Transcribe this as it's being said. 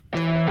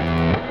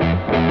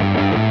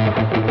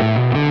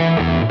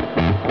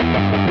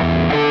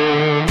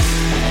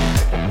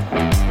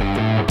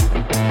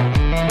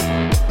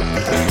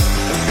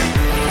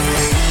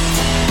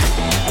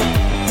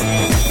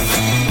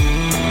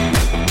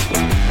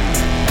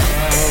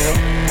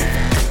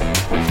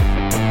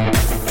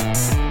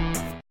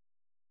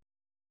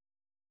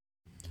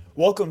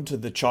Welcome to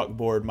the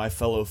chalkboard, my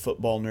fellow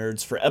football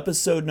nerds, for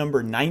episode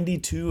number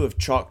 92 of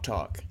Chalk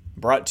Talk,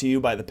 brought to you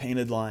by the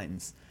Painted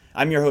Lines.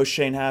 I'm your host,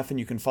 Shane Half, and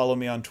you can follow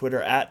me on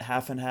Twitter at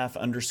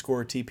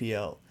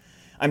halfandhalf_TPL.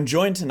 I'm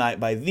joined tonight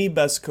by the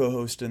best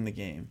co-host in the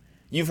game.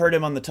 You've heard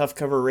him on the Tough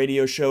Cover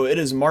radio show. It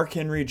is Mark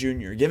Henry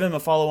Jr. Give him a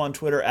follow on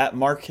Twitter at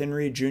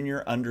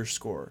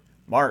MarkHenryJr_.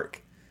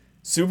 Mark,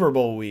 Super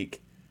Bowl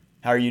week.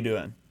 How are you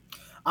doing?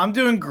 I'm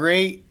doing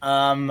great.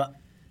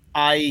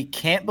 I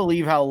can't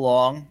believe how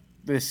long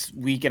this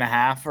week and a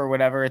half or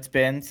whatever it's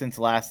been since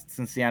the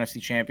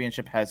NFC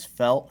Championship has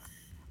felt.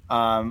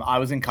 I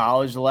was in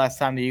college the last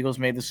time the Eagles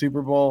made the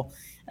Super Bowl,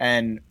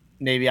 and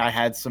maybe I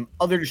had some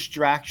other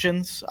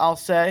distractions, I'll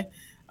say,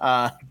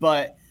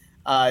 but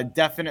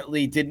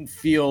definitely didn't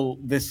feel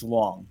this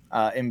long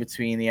in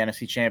between the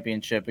NFC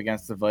Championship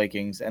against the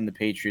Vikings and the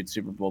Patriots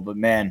Super Bowl. But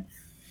man,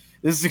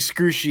 this is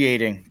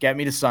excruciating. Get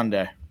me to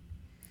Sunday.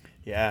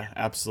 Yeah,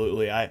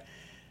 absolutely.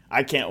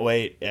 I can't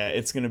wait.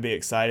 It's going to be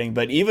exciting,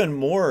 but even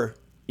more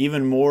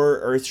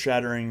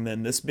earth-shattering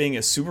than this being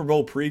a Super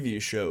Bowl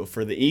preview show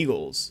for the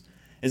Eagles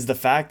is the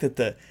fact that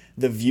the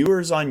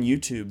viewers on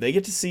YouTube, they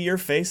get to see your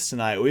face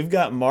tonight. We've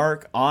got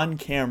Mark on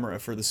camera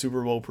for the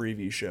Super Bowl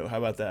preview show. How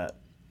about that?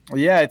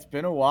 Yeah, it's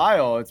been a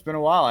while.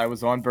 I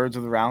was on Birds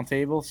of the Round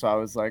Table, so I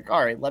was like,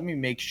 all right, let me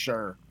make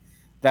sure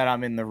that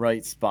I'm in the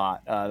right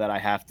spot that I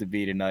have to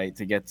be tonight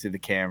to get to the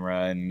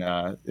camera. And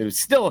it was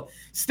still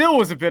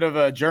was a bit of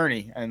a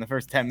journey in the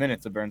first 10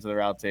 minutes of Burns of the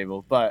Round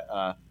Table, but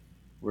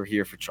we're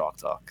here for Chalk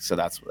Talk. So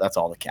that's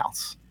all that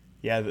counts.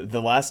 Yeah,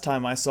 the last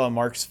time I saw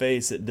Mark's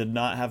face, it did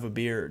not have a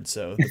beard.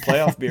 So the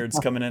playoff beard's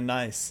coming in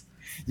nice.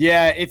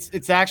 Yeah,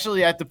 it's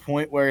actually at the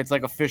point where it's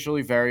like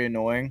officially very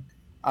annoying.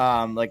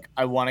 Like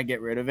I want to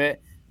get rid of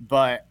it,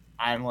 but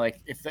I'm like,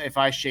 if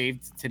I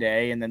shaved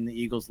today and then the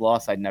Eagles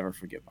lost, I'd never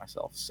forgive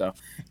myself. So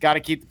got to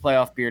keep the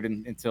playoff beard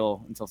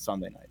until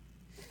Sunday night.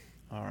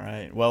 All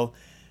right. Well,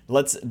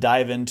 let's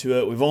dive into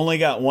it. We've only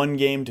got one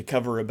game to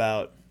cover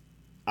about.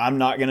 I'm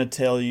not going to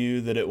tell you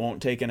that it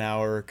won't take an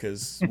hour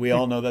because we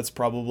all know that's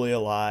probably a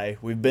lie.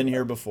 We've been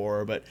here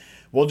before, but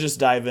we'll just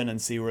dive in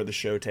and see where the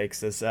show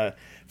takes us.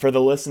 For the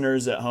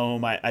listeners at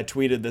home, I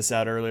tweeted this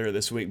out earlier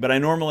this week, but I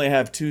normally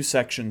have two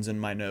sections in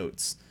my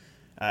notes.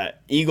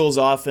 Eagles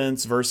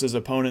offense versus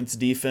opponent's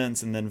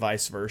defense, and then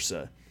vice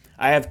versa.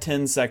 I have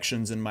 10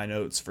 sections in my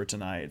notes for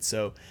tonight,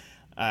 so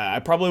I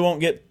probably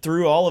won't get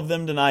through all of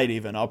them tonight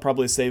even. I'll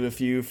probably save a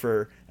few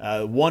for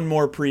one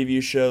more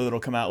preview show that'll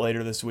come out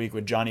later this week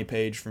with Johnny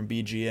Page from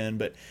BGN,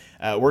 but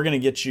we're going to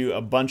get you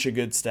a bunch of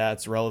good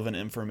stats, relevant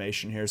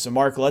information here. So,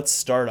 Mark, let's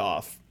start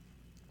off,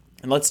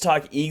 and let's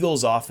talk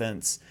Eagles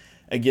offense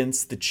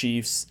against the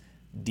Chiefs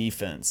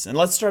defense. And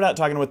let's start out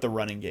talking about the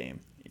running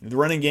game. The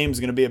running game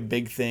is going to be a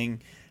big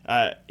thing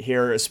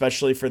here,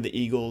 especially for the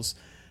Eagles.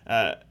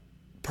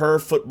 Per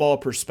Football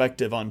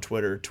Perspective on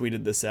Twitter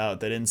tweeted this out,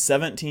 that in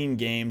 17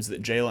 games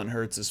that Jalen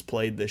Hurts has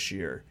played this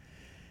year,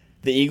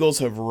 the Eagles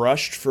have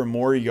rushed for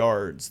more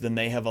yards than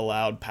they have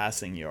allowed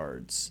passing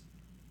yards.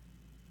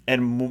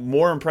 And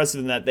more impressive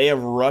than that, they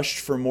have rushed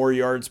for more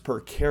yards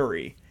per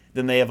carry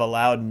than they have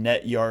allowed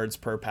net yards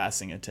per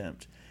passing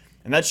attempt.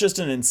 And that's just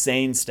an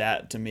insane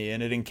stat to me,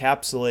 and it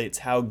encapsulates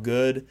how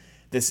good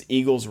this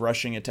Eagles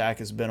rushing attack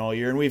has been all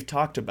year. And we've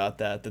talked about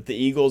that the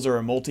Eagles are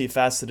a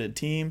multifaceted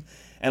team,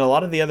 and a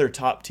lot of the other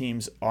top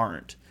teams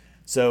aren't.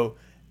 So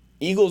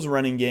Eagles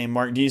running game,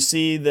 Mark, do you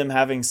see them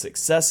having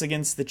success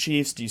against the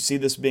Chiefs? Do you see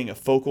this being a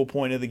focal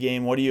point of the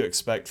game? What do you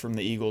expect from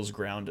the Eagles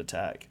ground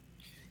attack?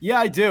 Yeah,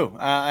 I do.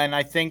 And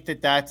I think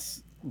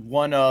that's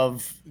one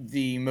of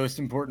the most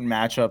important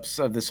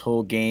matchups of this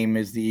whole game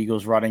is the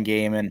Eagles running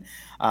game. And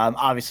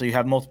obviously you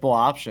have multiple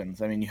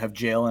options. I mean, you have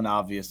Jalen,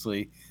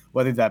 obviously,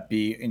 whether that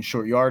be in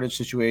short yardage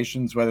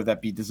situations, whether that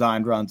be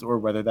designed runs, or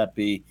whether that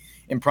be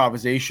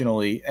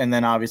improvisationally. And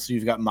then obviously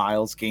you've got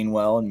Miles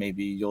Gainwell, and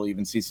maybe you'll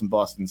even see some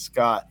Boston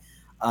Scott.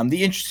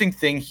 The interesting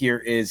thing here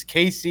is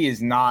KC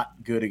is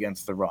not good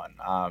against the run.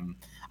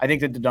 I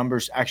think that the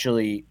numbers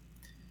actually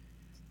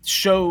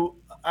show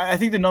 – I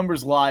think the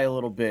numbers lie a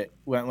little bit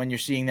when you're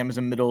seeing them as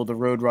a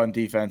middle-of-the-road run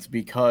defense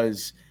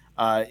because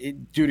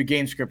due to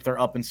game script, they're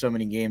up in so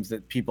many games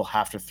that people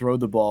have to throw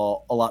the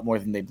ball a lot more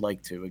than they'd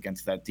like to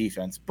against that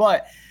defense.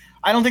 But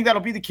I don't think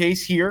that'll be the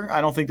case here. I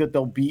don't think that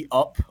they'll be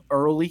up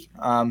early.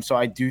 So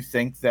I do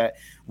think that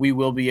we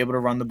will be able to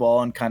run the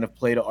ball and kind of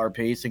play to our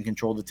pace and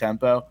control the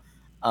tempo.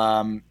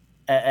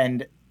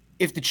 And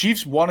if the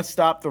Chiefs want to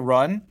stop the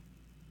run,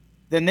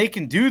 then they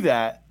can do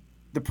that.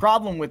 The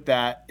problem with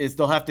that is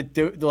they'll have to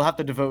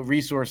devote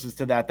resources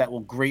to that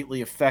will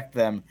greatly affect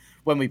them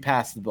when we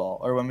pass the ball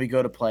or when we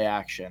go to play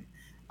action.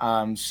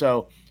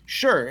 So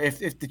sure,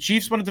 if the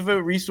Chiefs want to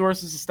devote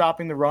resources to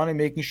stopping the run and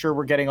making sure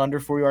we're getting under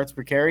 4 yards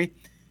per carry,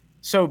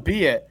 so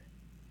be it.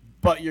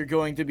 But you're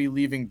going to be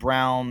leaving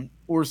Brown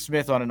or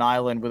Smith on an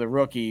island with a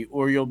rookie,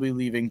 or you'll be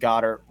leaving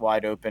Goddard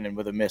wide open and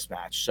with a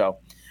mismatch. So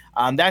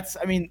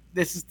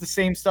this is the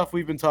same stuff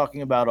we've been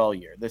talking about all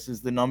year. This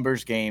is the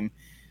numbers game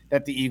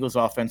that the Eagles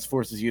offense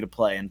forces you to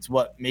play. And it's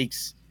what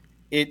makes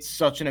it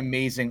such an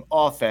amazing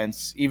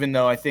offense, even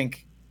though I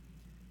think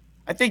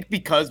I think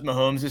because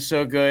Mahomes is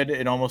so good,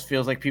 it almost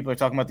feels like people are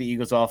talking about the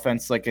Eagles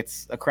offense like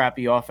it's a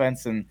crappy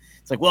offense. And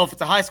it's like, well, if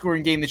it's a high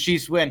scoring game, the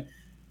Chiefs win.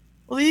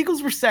 Well, the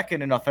Eagles were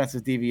second in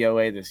offensive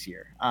DVOA this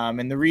year.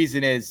 And the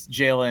reason is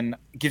Jalen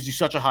gives you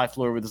such a high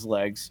floor with his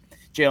legs.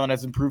 Jalen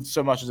has improved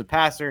so much as a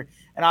passer.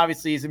 And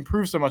obviously, he's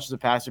improved so much as a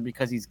passer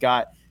because he's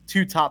got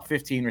two top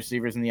 15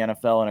 receivers in the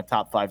NFL and a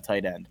top 5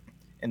 tight end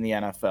in the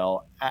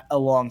NFL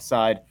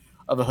alongside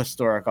of a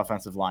historic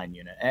offensive line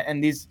unit.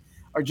 And these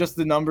are just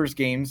the numbers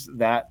games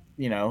that,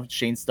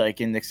 Shane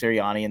Steichen, Nick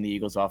Sirianni, and the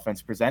Eagles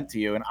offense present to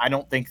you. And I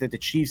don't think that the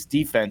Chiefs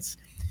defense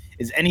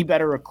is any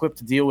better equipped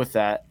to deal with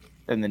that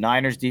than the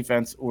Niners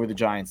defense or the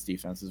Giants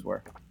defenses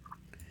were.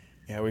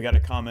 Yeah, we got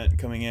a comment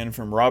coming in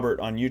from Robert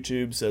on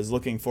YouTube. Says,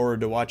 looking forward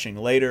to watching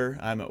later.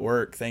 I'm at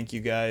work. Thank you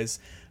guys.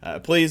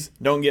 Please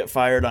don't get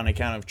fired on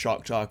account of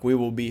Chalk Talk. We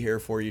will be here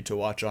for you to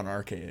watch on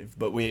Archive.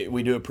 But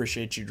we do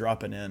appreciate you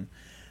dropping in.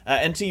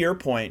 And to your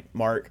point,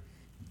 Mark,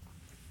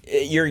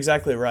 you're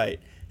exactly right.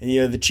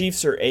 The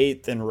Chiefs are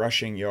 8th in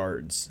rushing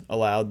yards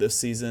allowed this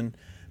season,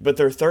 but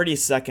they're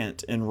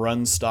 32nd in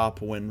run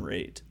stop win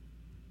rate.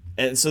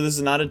 And so this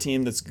is not a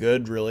team that's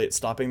good, really, at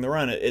stopping the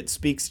run. It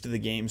speaks to the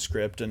game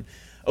script. And,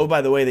 oh,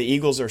 by the way, the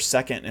Eagles are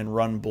 2nd in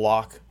run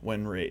block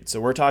win rate. So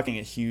we're talking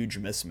a huge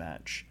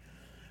mismatch.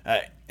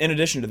 In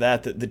addition to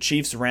that, the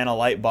Chiefs ran a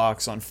light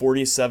box on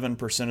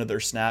 47% of their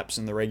snaps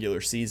in the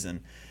regular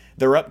season.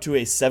 They're up to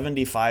a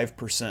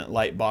 75%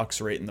 light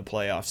box rate in the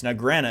playoffs. Now,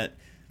 granted,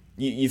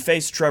 you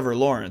face Trevor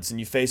Lawrence and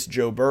you face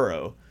Joe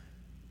Burrow.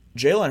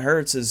 Jalen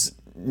Hurts is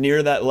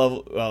near that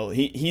level. Well,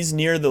 he's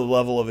near the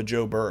level of a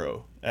Joe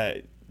Burrow.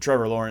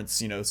 Trevor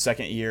Lawrence,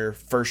 second year,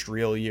 first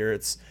real year.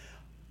 It's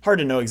hard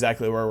to know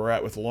exactly where we're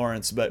at with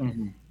Lawrence, but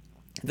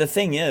the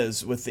thing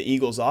is, with the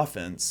Eagles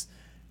offense,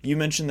 you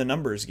mentioned the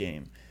numbers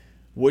game.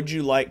 Would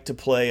you like to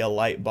play a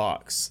light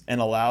box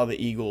and allow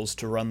the Eagles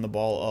to run the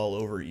ball all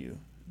over you?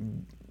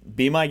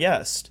 Be my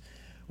guest.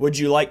 Would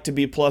you like to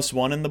be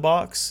 +1 in the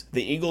box?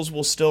 The Eagles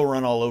will still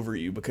run all over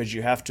you because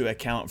you have to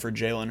account for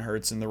Jalen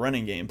Hurts in the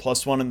running game.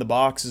 +1 in the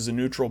box is a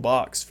neutral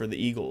box for the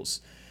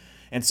Eagles.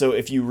 And so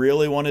if you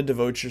really want to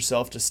devote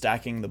yourself to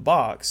stacking the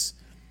box,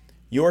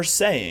 you're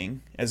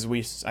saying, as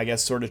we, I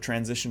guess, sort of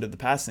transition to the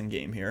passing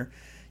game here,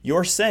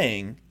 you're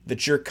saying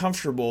that you're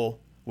comfortable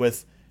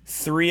with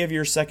 3 of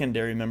your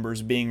secondary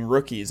members being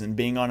rookies and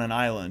being on an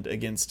island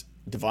against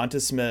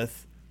Devonta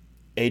Smith,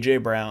 A.J.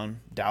 Brown,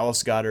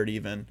 Dallas Goedert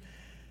even.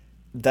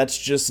 That's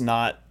just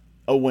not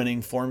a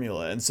winning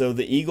formula. And so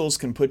the Eagles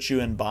can put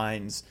you in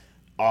binds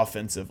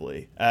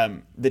offensively.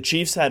 The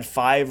Chiefs had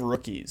 5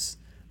 rookies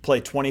play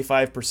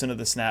 25% of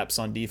the snaps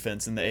on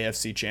defense in the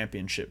AFC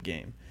Championship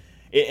game.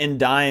 In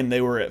dime,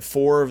 they were at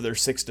 4 of their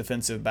 6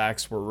 defensive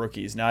backs were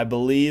rookies. Now, I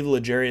believe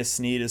L'Jarius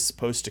Sneed is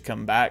supposed to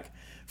come back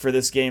for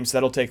this game, so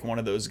that'll take one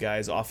of those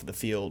guys off the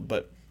field.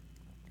 But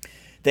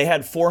they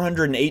had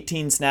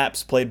 418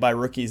 snaps played by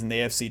rookies in the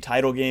AFC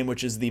title game,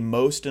 which is the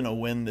most in a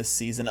win this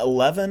season.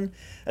 11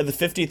 of the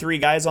 53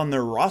 guys on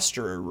their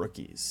roster are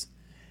rookies.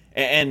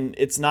 And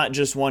it's not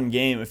just one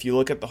game. If you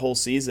look at the whole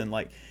season,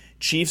 like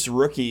Chiefs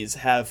rookies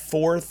have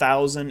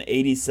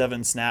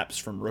 4,087 snaps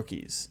from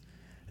rookies.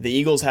 The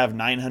Eagles have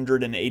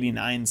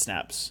 989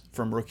 snaps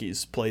from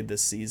rookies played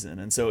this season.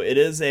 And so it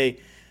is a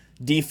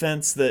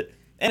defense that,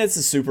 and it's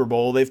a Super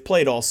Bowl, they've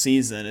played all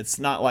season. It's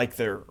not like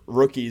they're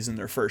rookies in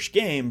their first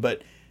game,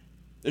 but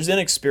there's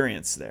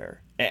inexperience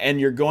there. And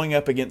you're going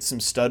up against some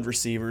stud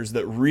receivers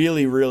that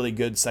really, really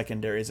good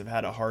secondaries have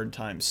had a hard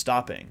time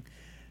stopping.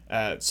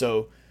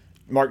 So,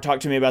 Mark, talk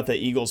to me about the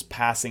Eagles'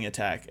 passing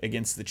attack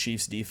against the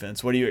Chiefs'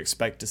 defense. What do you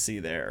expect to see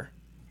there?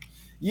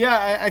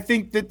 Yeah, I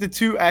think that the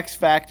 2 X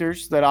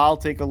factors that I'll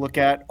take a look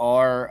at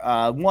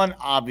are one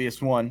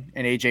obvious one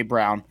in A.J.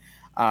 Brown.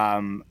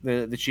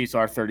 The Chiefs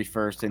are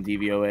 31st in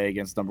DVOA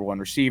against number 1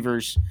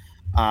 receivers.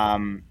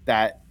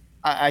 That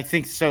I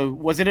think so.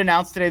 Was it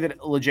announced today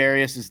that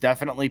L'Jarius is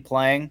definitely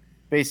playing?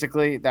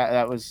 Basically,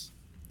 that was.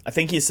 I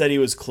think he said he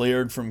was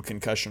cleared from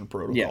concussion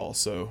protocol,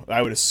 so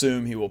I would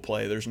assume he will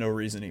play. There's no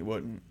reason he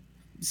wouldn't.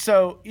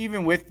 So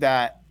even with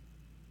that,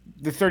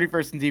 the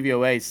 31st in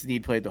DVOA,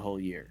 Snead played the whole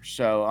year.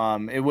 So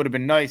it would have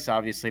been nice,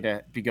 obviously,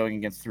 to be going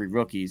against 3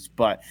 rookies.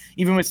 But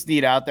even with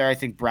Snead out there, I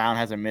think Brown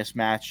has a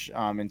mismatch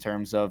in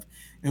terms of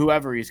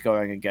whoever he's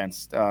going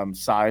against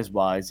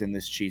size-wise in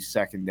this Chiefs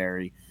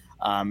secondary.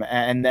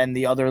 And then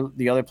the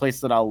other place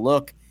that I'll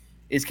look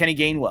is Kenny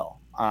Gainwell.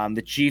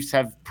 The Chiefs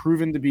have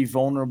proven to be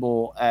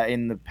vulnerable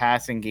in the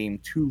passing game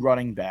to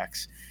running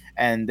backs.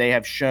 And they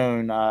have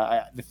shown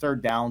the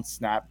third down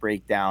snap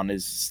breakdown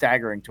is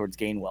staggering towards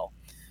Gainwell.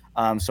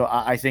 So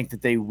I think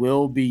that they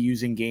will be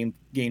using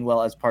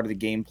Gainwell as part of the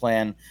game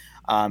plan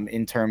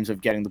in terms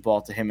of getting the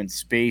ball to him in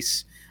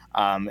space.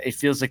 It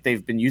feels like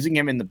they've been using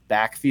him in the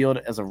backfield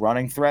as a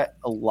running threat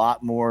a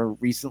lot more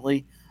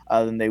recently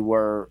than they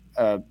were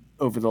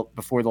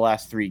before the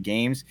last 3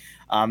 games.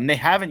 They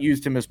haven't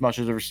used him as much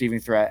as a receiving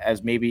threat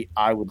as maybe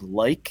I would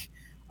like.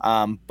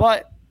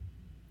 But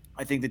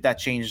I think that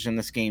changes in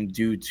this game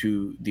due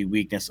to the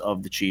weakness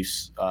of the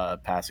Chiefs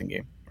passing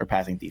game, or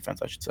passing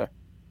defense, I should say.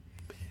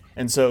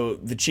 And so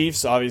the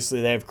Chiefs,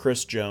 obviously, they have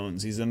Chris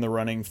Jones. He's in the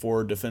running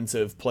for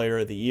Defensive Player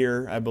of the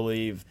Year, I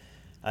believe.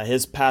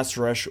 His pass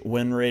rush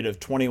win rate of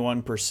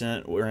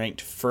 21%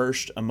 ranked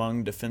first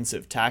among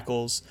defensive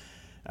tackles.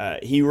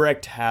 He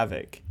wreaked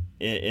havoc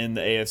in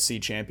the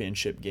AFC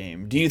Championship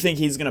game. Do you think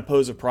he's going to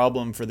pose a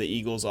problem for the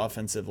Eagles'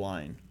 offensive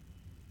line?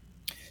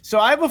 So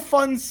I have a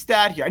fun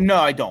stat here. No,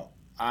 I don't.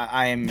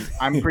 I'm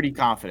pretty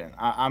confident.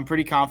 I'm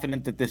pretty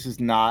confident that this is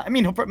not. I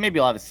mean, maybe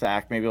he'll have a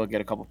sack, maybe he'll get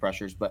a couple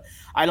pressures, but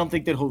I don't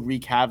think that he'll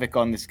wreak havoc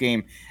on this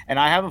game. And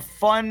I have a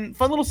fun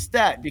little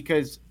stat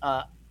because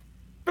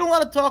been a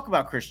lot of talk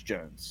about Chris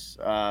Jones.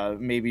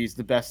 Maybe he's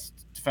the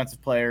best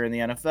defensive player in the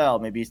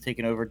NFL. Maybe he's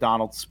taken over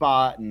Donald's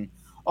spot and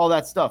all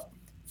that stuff.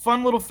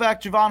 Fun little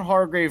fact: Javon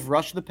Hargrave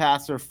rushed the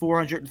passer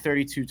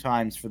 432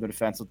 times for the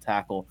defensive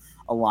tackle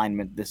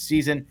alignment this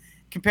season,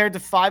 compared to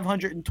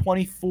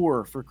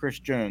 524 for Chris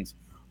Jones.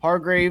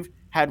 Hargrave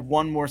had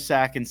 1 more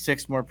sack and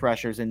 6 more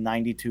pressures and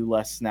 92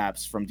 less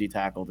snaps from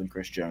D-tackle than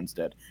Chris Jones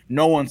did.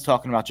 No one's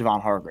talking about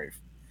Javon Hargrave.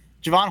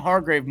 Javon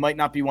Hargrave might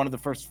not be one of the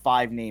first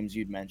 5 names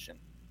you'd mention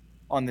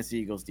on this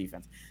Eagles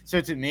defense.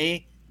 So to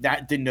me,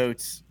 that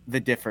denotes the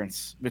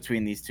difference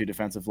between these two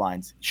defensive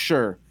lines.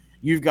 Sure,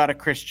 you've got a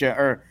Christian,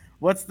 or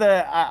what's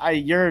the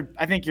I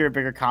think you're a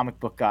bigger comic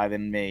book guy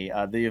than me.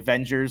 The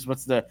Avengers,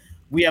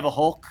 we have a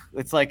Hulk.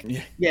 It's like,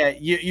 yeah,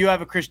 you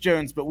have a Chris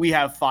Jones, but we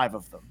have 5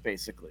 of them,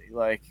 basically.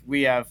 Like,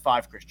 we have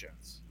 5 Chris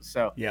Jones.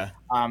 So, yeah,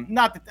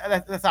 not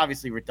that's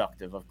obviously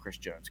reductive of Chris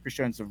Jones. Chris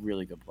Jones is a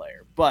really good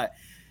player, but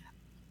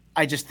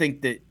I just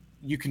think that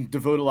you can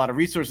devote a lot of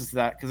resources to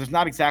that because there's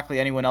not exactly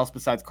anyone else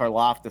besides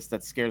Karlaftis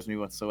that scares me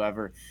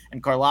whatsoever.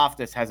 And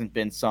Karlaftis hasn't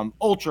been some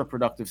ultra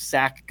productive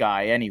sack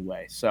guy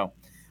anyway. So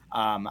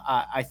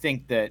I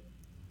think that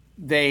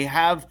they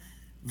have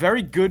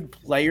very good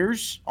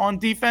players on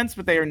defense,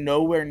 but they are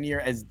nowhere near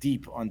as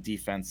deep on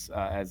defense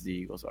as the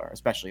Eagles are,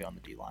 especially on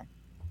the D-line.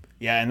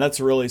 Yeah, and that's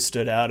really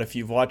stood out if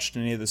you've watched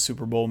any of the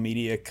Super Bowl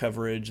media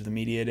coverage, the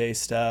media day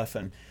stuff,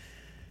 and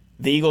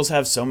the Eagles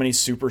have so many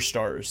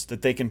superstars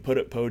that they can put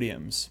at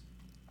podiums.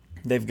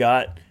 They've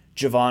got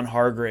Javon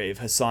Hargrave,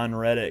 Hassan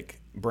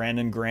Reddick,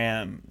 Brandon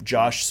Graham,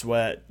 Josh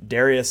Sweat,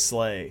 Darius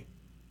Slay,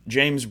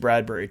 James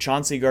Bradbury,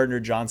 Chauncey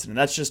Gardner-Johnson, and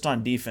that's just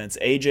on defense.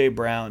 A.J.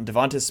 Brown,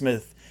 Devonta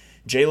Smith,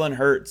 Jalen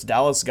Hurts,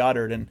 Dallas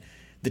Goedert, and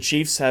the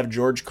Chiefs have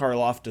George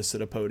Karlaftis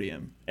at a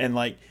podium. And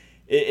like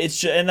it's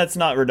just, and that's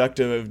not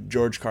reductive of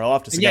George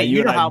Karlaftis, a guy you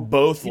and I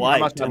both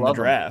liked in the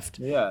draft.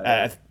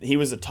 Yeah. He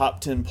was a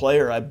top 10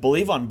 player, I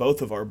believe, on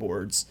both of our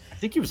boards. I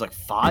think he was like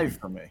 5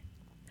 for me.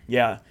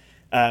 Yeah.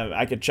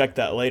 I could check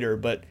that later,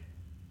 but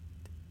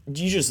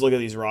you just look at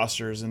these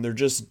rosters and they're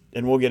just,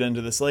 and we'll get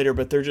into this later,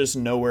 but they're just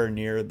nowhere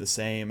near the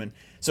same. And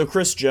so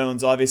Chris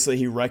Jones, obviously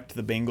he wrecked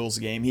the Bengals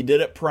game. He did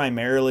it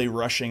primarily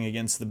rushing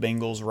against the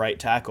Bengals right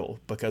tackle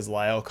because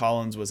La'el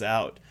Collins was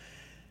out.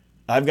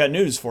 I've got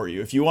news for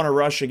you. If you want to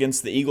rush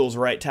against the Eagles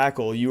right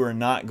tackle, you are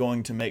not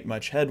going to make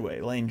much headway.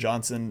 Lane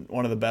Johnson,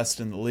 one of the best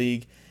in the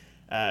league.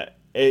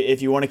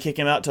 If you want to kick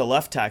him out to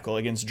left tackle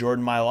against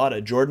Jordan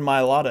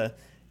Mailata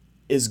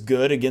is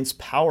good against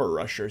power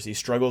rushers. He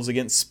struggles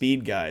against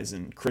speed guys,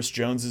 and Chris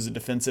Jones is a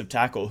defensive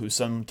tackle who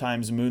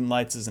sometimes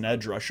moonlights as an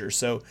edge rusher.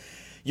 So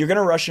you're going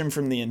to rush him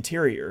from the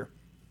interior,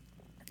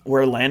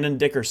 where Landon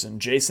Dickerson,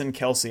 Jason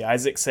Kelsey,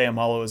 Isaac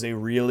Seumalo is a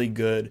really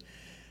good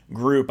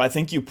group. I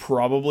think you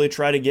probably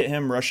try to get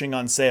him rushing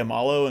on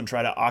Seumalo and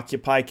try to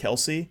occupy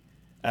Kelsey.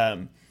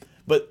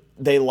 But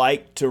they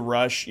like to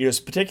rush,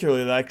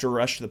 particularly they like to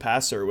rush the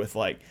passer with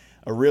like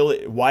a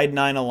really wide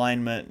 9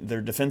 alignment.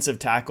 Their defensive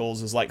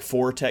tackles is like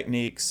 4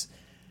 techniques,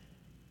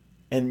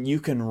 and you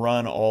can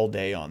run all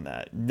day on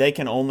that. They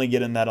can only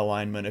get in that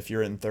alignment if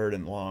you're in 3rd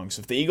and long. So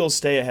if the Eagles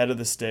stay ahead of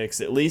the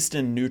sticks, at least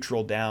in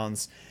neutral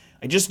downs,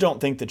 I just don't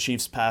think the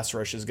Chiefs' pass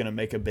rush is going to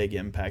make a big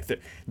impact.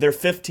 They're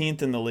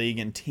 15th in the league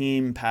in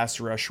team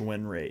pass rush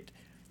win rate.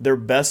 Their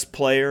best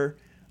player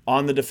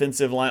on the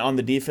defensive line, on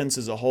the defense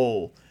as a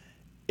whole,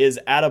 is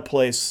at a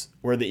place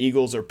where the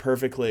Eagles are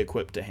perfectly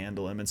equipped to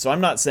handle him. And so I'm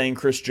not saying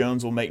Chris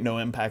Jones will make no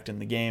impact in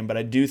the game, but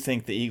I do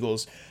think the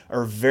Eagles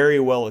are very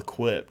well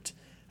equipped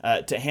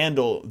to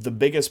handle the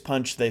biggest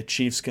punch the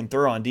Chiefs can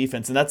throw on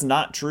defense. And that's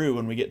not true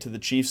when we get to the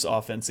Chiefs'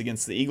 offense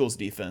against the Eagles'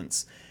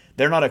 defense.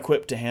 They're not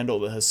equipped to handle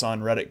the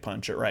Hassan Reddick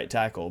punch at right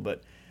tackle,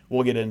 but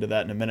we'll get into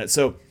that in a minute.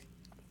 So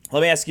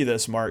let me ask you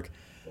this, Mark.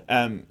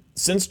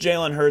 Since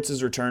Jalen Hurts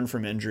has returned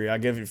from injury, I'll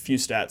give you a few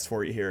stats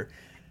for you here.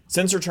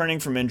 Since returning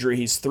from injury,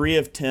 he's 3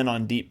 of 10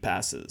 on deep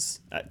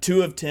passes.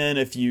 2 of 10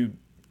 if you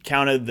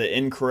counted the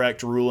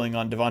incorrect ruling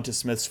on Devonta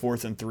Smith's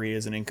 4th and 3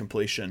 as an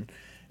incompletion.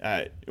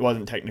 It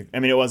wasn't technical. I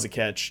mean, it was a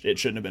catch. It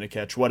shouldn't have been a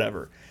catch.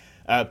 Whatever.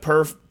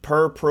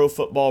 Per Pro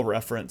Football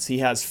Reference, he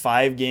has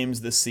 5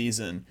 games this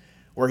season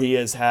where he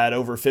has had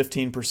over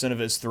 15% of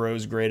his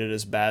throws graded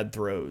as bad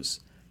throws,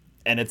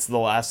 and it's the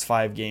last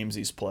 5 games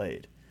he's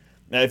played.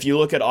 Now, if you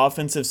look at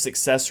offensive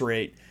success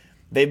rate,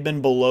 they've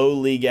been below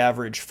league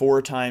average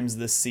 4 times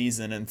this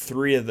season, and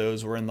 3 of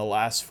those were in the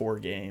last 4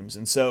 games.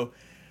 And so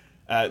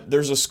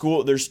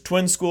there's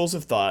twin schools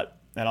of thought,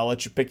 and I'll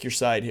let you pick your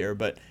side here,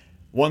 but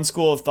One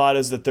school of thought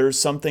is that there's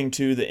something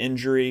to the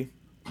injury,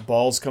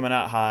 balls coming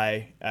out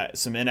high,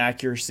 some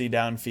inaccuracy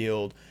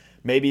downfield,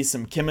 maybe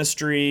some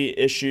chemistry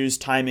issues,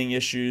 timing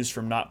issues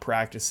from not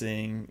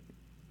practicing,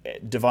 or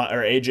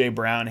AJ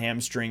Brown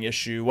hamstring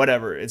issue,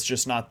 whatever. It's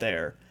just not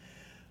there.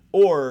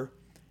 Or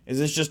is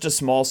this just a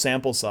small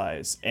sample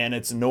size and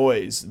it's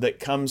noise that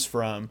comes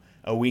from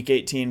a Week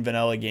 18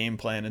 vanilla game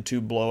plan and 2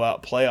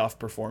 blowout playoff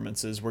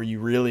performances where you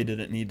really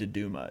didn't need to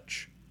do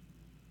much?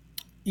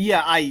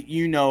 Yeah,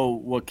 you know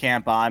what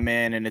camp I'm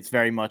in, and it's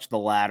very much the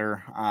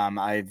latter.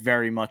 I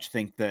very much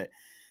think that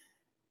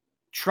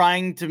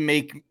trying to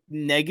make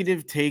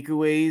negative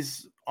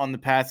takeaways on the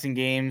passing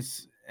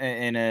games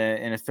in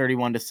a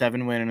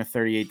 31-7 win and a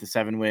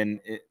 38-7 win,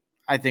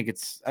 I think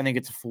it's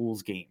a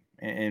fool's game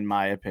in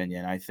my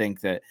opinion. I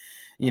think that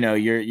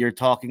you're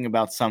talking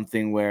about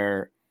something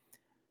where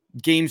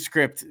game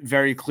script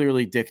very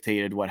clearly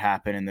dictated what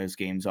happened in those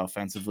games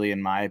offensively.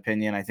 In my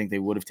opinion, I think they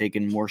would have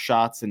taken more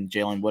shots and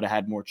Jalen would have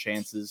had more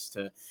chances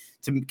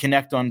to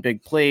connect on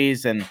big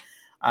plays. And,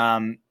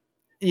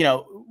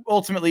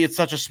 ultimately it's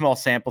such a small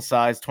sample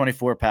size,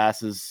 24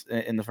 passes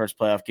in the first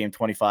playoff game,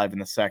 25 in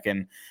the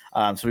second.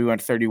 So we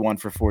went 31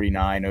 for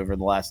 49 over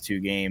the last 2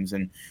 games.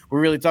 And we're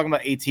really talking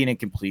about 18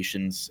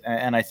 incompletions.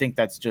 And I think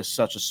that's just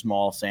such a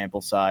small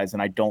sample size.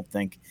 And I don't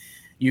think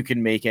you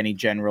can make any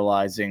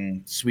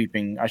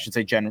sweeping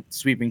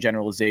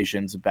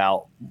generalizations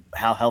about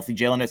how healthy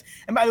Jalen is.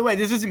 And by the way,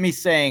 this isn't me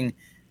saying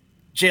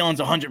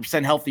Jalen's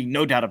 100% healthy,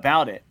 no doubt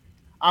about it.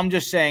 I'm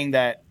just saying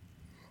that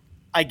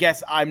I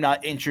guess I'm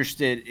not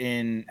interested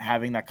in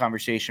having that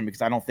conversation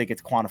because I don't think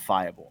it's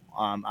quantifiable.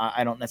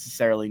 I don't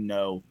necessarily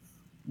know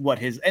what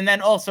and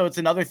then also it's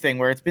another thing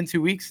where it's been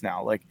 2 weeks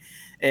now. Like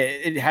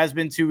it has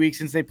been 2 weeks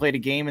since they played a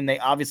game and they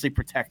obviously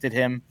protected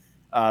him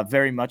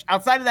very much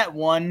outside of that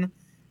one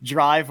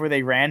drive where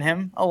they ran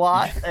him a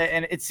lot.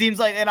 And it seems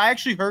like, and I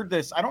actually heard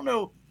this, I don't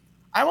know,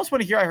 I almost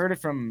want to hear, I heard it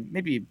from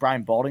maybe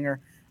Brian Baldinger.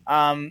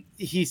 I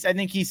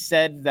think he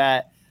said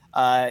that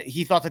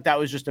he thought that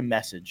was just a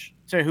message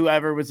to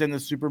whoever was in the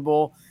Super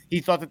Bowl.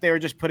 He thought that they were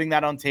just putting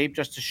that on tape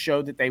just to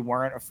show that they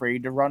weren't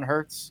afraid to run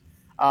Hurts,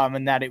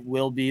 and that it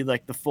will be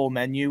like the full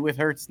menu with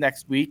Hurts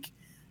next week,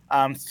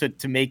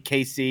 to make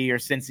KC or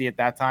Cincy at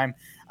that time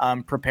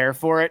prepare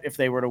for it if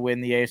they were to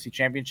win the AFC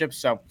Championship.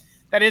 So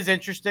that is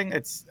interesting.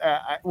 It's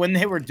when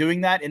they were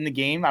doing that in the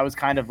game, I was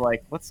kind of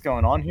like, what's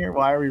going on here?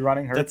 Why are we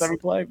running Hurts every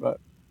play? But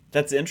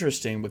that's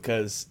interesting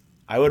because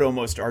I would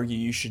almost argue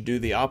you should do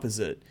the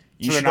opposite.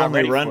 You so should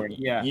only run.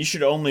 Yeah. You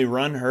should only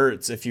run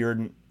Hurts if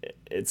you're.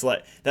 It's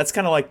like that's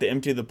kind of like the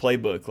empty the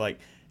playbook. Like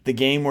the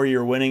game where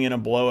you're winning in a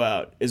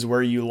blowout is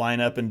where you line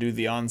up and do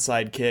the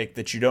onside kick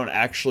that you don't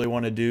actually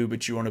want to do,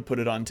 but you want to put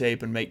it on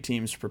tape and make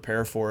teams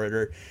prepare for it,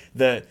 or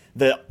the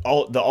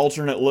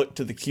alternate look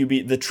to the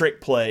QB, the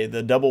trick play,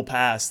 the double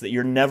pass that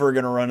you're never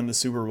going to run in the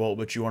Super Bowl,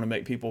 but you want to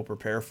make people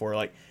prepare for.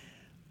 Like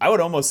I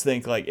would almost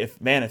think like if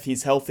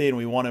he's healthy and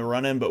we want to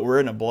run him, but we're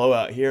in a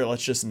blowout here,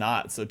 let's just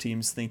not, so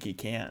teams think he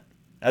can't.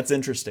 That's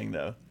interesting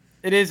though.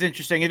 It is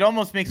interesting. It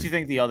almost makes you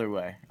think the other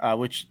way,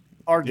 which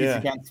argues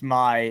against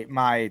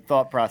my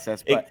thought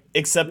process. But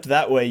except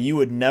that way, you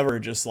would never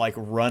just like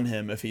run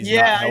him if he's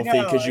not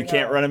healthy because you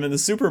can't run him in the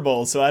Super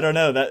Bowl. So I don't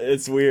know. That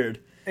it's weird.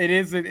 It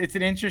is. It's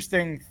an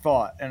interesting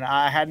thought, and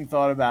I hadn't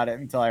thought about it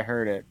until I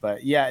heard it.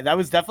 But yeah, that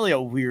was definitely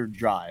a weird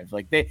drive.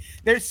 Like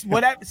there's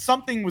whatever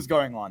something was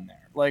going on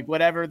there. Like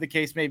whatever the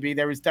case may be,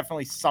 there was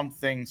definitely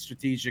something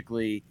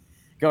strategically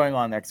going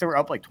on there because they were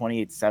up like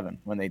 28-7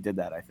 when they did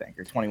that, I think,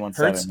 or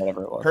 21-7,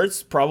 whatever it was.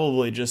 Hurts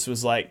probably just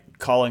was like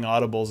calling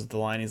audibles at the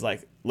line. He's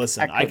like,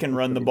 listen, I can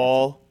run the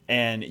ball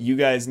and you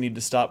guys need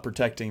to stop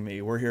protecting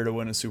me. We're here to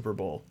win a Super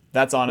Bowl.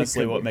 That's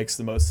honestly what makes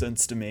the most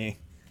sense to me.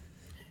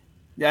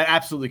 Yeah,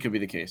 absolutely could be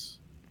the case.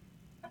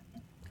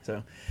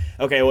 So,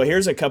 okay, well,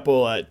 here's a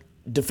couple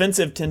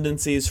defensive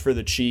tendencies for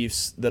the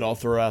Chiefs that I'll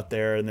throw out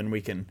there, and then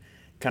we can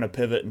kind of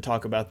pivot and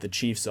talk about the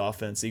Chiefs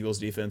offense, Eagles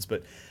defense.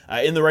 But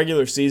in the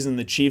regular season,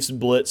 the Chiefs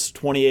blitzed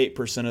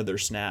 28% of their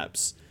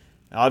snaps.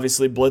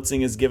 Obviously,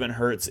 blitzing has given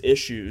Hurts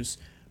issues,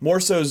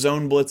 more so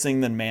zone blitzing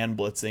than man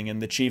blitzing,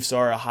 and the Chiefs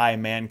are a high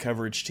man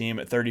coverage team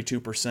at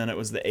 32%. It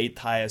was the 8th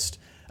highest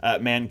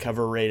man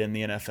cover rate in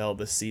the NFL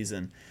this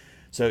season.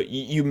 So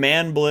you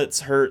man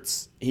blitz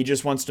Hurts, he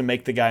just wants to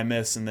make the guy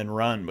miss and then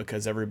run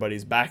because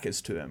everybody's back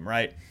is to him,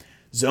 right?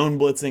 Zone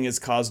blitzing has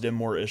caused him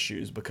more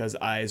issues because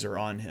eyes are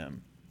on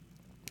him.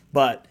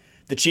 But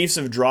the Chiefs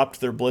have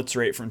dropped their blitz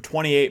rate from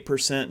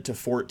 28% to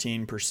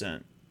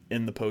 14%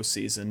 in the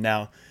postseason.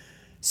 Now,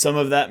 some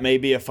of that may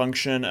be a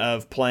function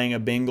of playing a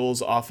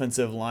Bengals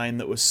offensive line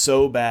that was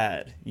so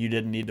bad you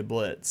didn't need to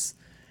blitz.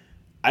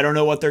 I don't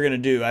know what they're going to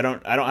do. I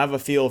don't have a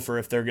feel for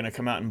if they're going to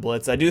come out and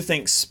blitz. I do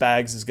think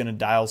Spags is going to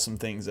dial some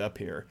things up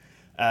here.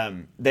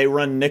 They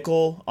run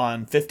nickel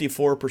on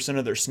 54%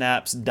 of their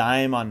snaps,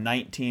 dime on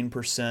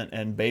 19%,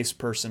 and base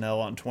personnel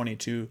on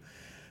 22%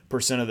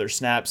 of their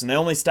snaps, and they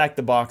only stack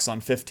the box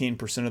on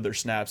 15% of their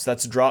snaps.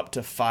 That's dropped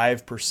to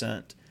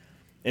 5%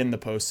 in the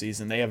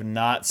postseason. They have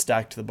not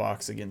stacked the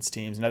box against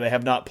teams. Now, they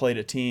have not played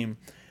a team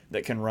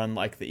that can run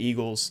like the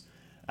Eagles,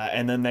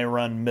 And then they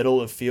run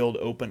middle of field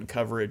open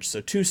coverage.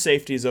 So 2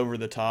 safeties over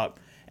the top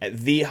at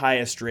the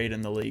highest rate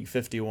in the league,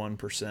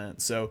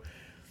 51%. So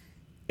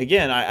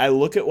again, I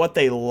look at what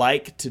they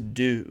like to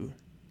do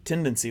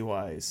tendency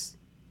wise,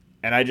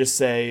 and I just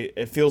say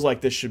it feels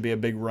like this should be a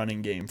big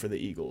running game for the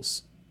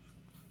Eagles.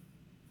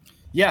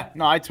 Yeah,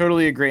 no, I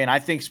totally agree. And I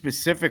think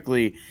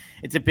specifically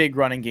it's a big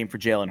running game for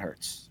Jalen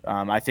Hurts.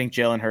 I think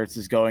Jalen Hurts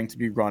is going to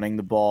be running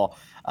the ball.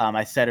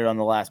 I said it on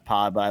the last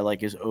pod, but I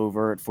like his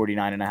over at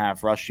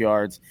 49.5 rush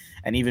yards.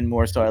 And even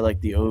more so, I like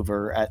the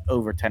over at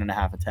over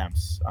 10.5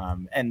 attempts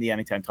and the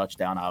anytime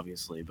touchdown,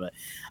 obviously. But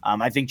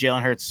I think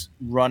Jalen Hurts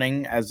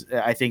running, as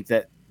I think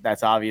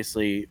that's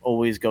obviously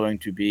always going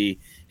to be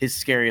his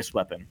scariest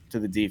weapon to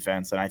the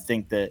defense. And I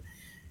think that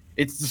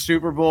it's the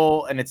Super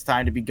Bowl, and it's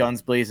time to be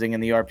guns blazing in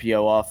the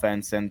RPO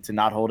offense and to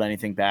not hold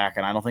anything back.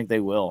 And I don't think they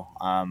will.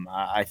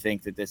 I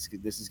think that this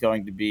is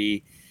going to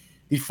be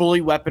the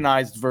fully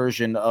weaponized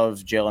version of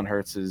Jalen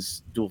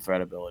Hurts' dual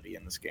threat ability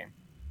in this game.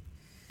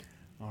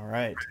 All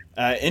right.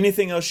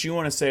 Anything else you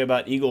want to say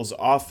about Eagles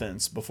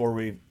offense before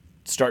we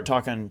start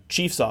talking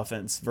Chiefs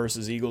offense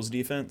versus Eagles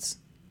defense?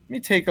 Let me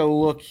take a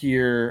look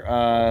here.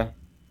 At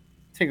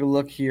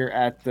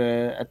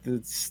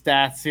the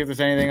stats, see if there's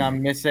anything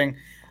I'm missing.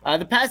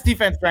 The pass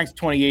defense ranks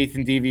 28th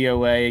in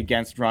DVOA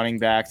against running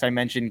backs. I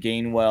mentioned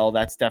Gainwell.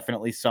 That's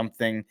definitely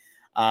something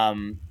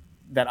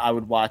that I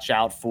would watch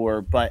out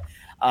for. But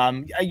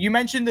you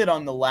mentioned it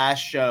on the last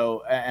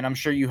show, and I'm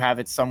sure you have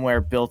it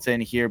somewhere built in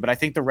here, but I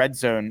think the red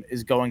zone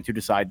is going to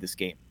decide this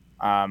game.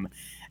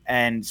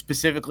 And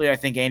specifically, I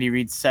think Andy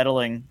Reid's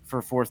settling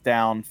for fourth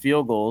down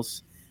field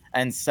goals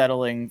and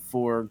settling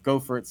for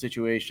go-for-it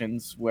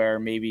situations where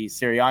maybe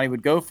Sirianni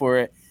would go for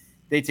it.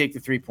 They take the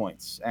 3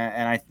 points.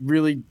 And I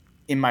really,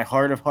 in my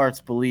heart of hearts,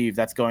 believe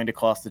that's going to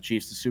cost the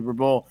Chiefs the Super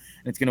Bowl,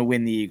 and it's going to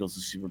win the Eagles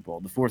the Super Bowl.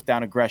 The fourth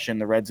down aggression,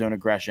 the red zone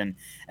aggression,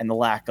 and the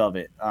lack of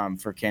it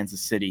for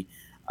Kansas City.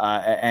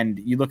 And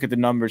you look at the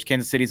numbers,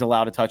 Kansas City's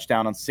allowed a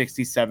touchdown on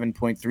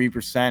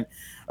 67.3%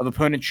 of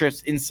opponent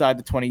trips inside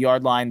the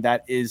 20-yard line.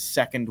 That is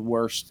second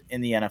worst in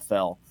the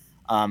NFL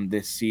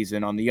this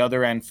season. On the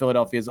other end,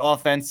 Philadelphia's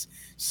offense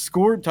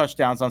scored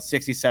touchdowns on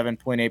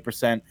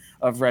 67.8%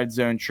 of red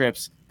zone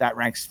trips. That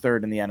ranks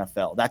third in the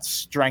NFL. That's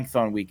strength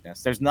on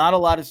weakness. There's not a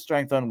lot of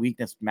strength on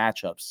weakness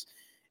matchups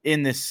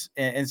in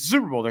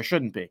Super Bowl. There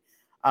shouldn't be.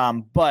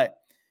 But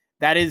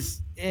that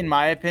is, in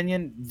my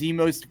opinion, the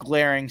most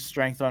glaring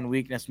strength on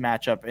weakness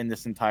matchup in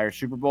this entire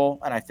Super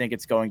Bowl. And I think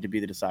it's going to be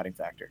the deciding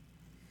factor.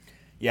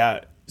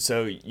 Yeah.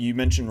 So you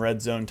mentioned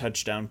red zone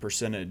touchdown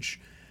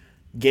percentage.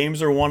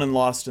 Games are won and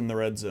lost in the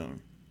red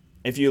zone.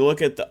 If you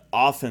look at the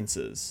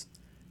offenses,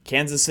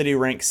 Kansas City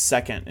ranks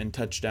second in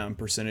touchdown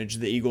percentage.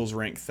 The Eagles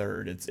rank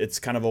third. It's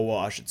kind of a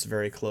wash. It's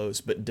very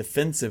close. But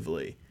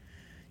defensively,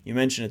 you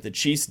mentioned it, the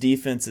Chiefs'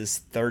 defense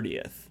is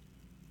 30th,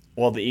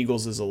 while the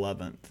Eagles is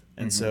 11th.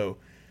 And so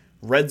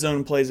red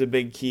zone plays a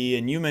big key.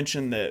 And you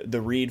mentioned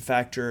the Reid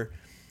factor.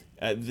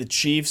 The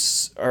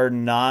Chiefs they're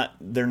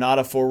not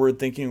a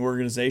forward-thinking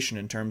organization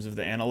in terms of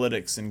the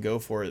analytics and go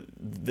for it.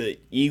 The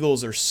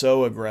Eagles are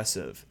so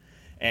aggressive,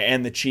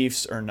 and the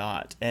Chiefs are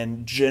not.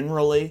 And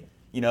generally,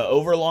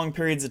 over long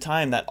periods of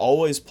time, that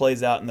always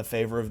plays out in the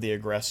favor of the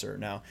aggressor.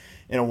 Now,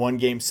 in a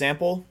one-game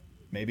sample,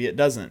 maybe it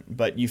doesn't,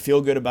 but you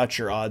feel good about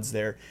your odds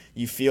there.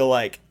 You feel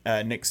like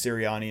Nick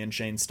Sirianni and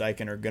Shane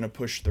Steichen are going to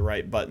push the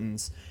right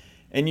buttons,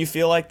 and you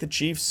feel like the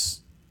Chiefs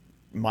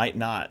might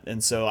not.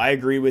 And so I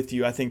agree with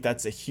you. I think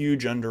that's a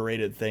huge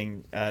underrated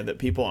thing that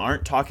people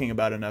aren't talking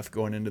about enough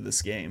going into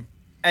this game.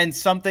 And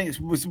something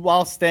was,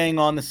 while staying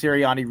on the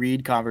Sirianni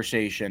Reid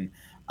conversation,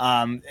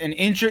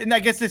 and I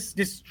guess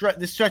this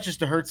stretches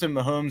to Hurts and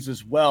Mahomes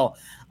as well.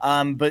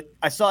 But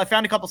I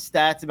found a couple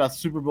stats about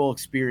Super Bowl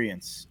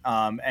experience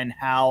and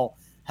how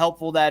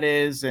helpful that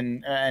is,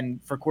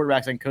 and for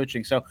quarterbacks and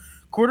coaching. So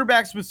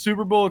quarterbacks with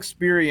Super Bowl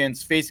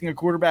experience facing a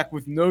quarterback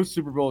with no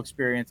Super Bowl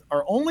experience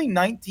are only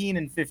 19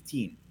 and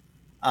 15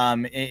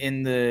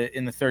 in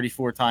the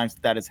 34 times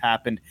that has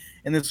happened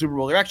in the Super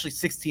Bowl. They're actually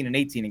 16 and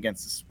 18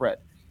 against the spread.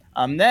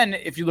 Then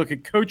if you look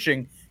at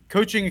coaching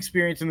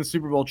experience in the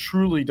Super Bowl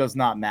truly does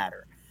not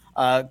matter.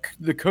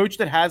 The coach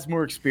that has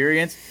more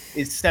experience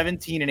is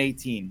 17 and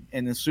 18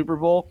 in the Super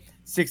Bowl,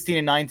 16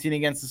 and 19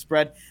 against the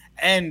spread.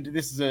 And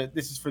this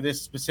is for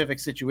this specific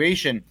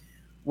situation.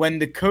 When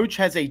the coach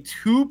has a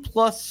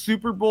 2+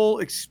 Super Bowl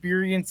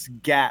experience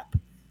gap,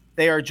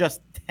 they are just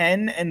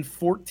 10 and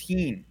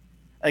 14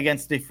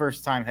 against a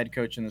first-time head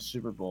coach in the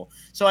Super Bowl.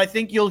 So I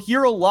think you'll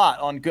hear a lot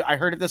I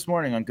heard it this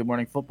morning on Good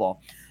Morning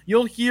Football.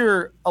 You'll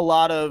hear a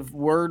lot of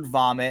word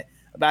vomit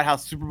about how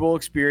Super Bowl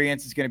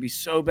experience is going to be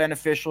so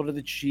beneficial to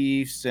the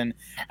Chiefs and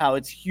how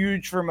it's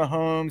huge for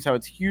Mahomes, how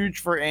it's huge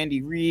for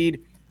Andy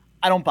Reid.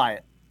 I don't buy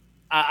it.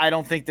 I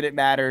don't think that it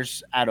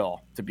matters at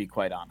all, to be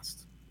quite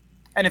honest.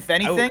 And if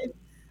anything,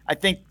 I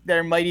think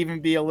there might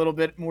even be a little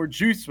bit more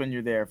juice when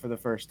you're there for the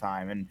first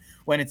time and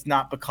when it's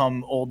not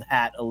become old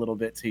hat a little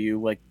bit to you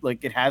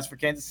like it has for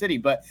Kansas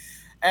City.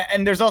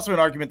 And there's also an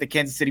argument that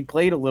Kansas City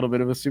played a little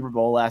bit of a Super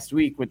Bowl last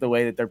week with the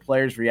way that their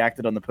players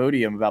reacted on the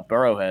podium about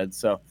Burrowhead.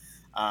 So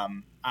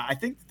I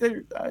think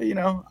that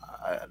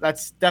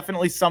that's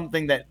definitely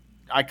something that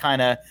I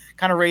kind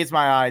of raise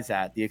my eyes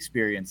at, the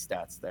experience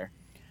stats there.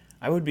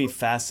 I would be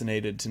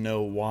fascinated to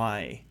know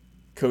why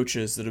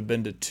coaches that have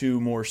been to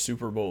 2 more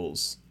Super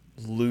Bowls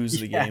lose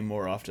the Yeah. game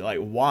more often. Like,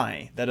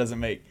 why? That doesn't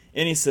make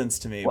any sense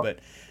to me. Well, But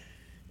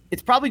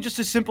it's probably just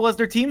as simple as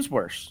their team's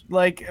worse.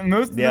 Like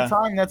most of the yeah,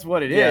 time, that's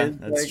what it yeah, is.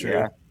 that's Like,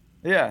 yeah,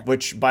 true. yeah,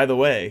 Which, by the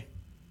way,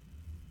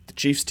 the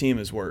Chiefs team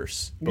is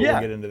worse, but we'll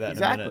yeah, get into that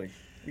in a minute. exactly,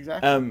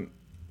 exactly. Um,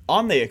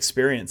 on the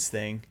experience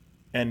thing,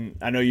 and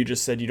I know you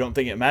just said you don't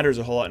think it matters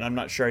a whole lot, and I'm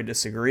not sure I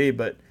disagree,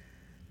 but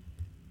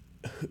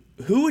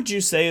who would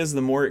you say is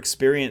the more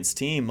experienced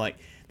team? Like,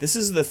 this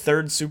is the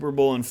 3rd Super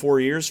Bowl in 4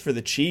 years for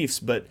the Chiefs,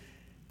 but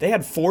they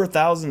had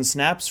 4,000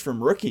 snaps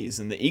from rookies,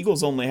 and the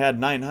Eagles only had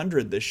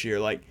 900 this year.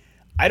 Like,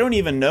 I don't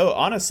even know,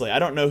 honestly, I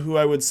don't know who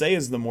I would say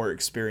is the more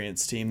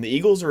experienced team. The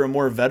Eagles are a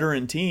more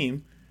veteran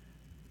team.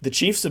 The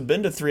Chiefs have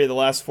been to 3 of the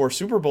last 4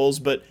 Super Bowls,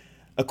 but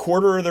a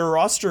quarter of their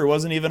roster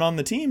wasn't even on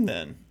the team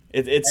then.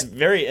 It's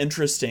very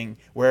interesting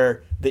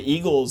where the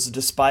Eagles,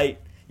 despite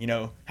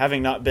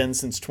having not been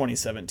since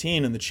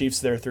 2017 and the Chiefs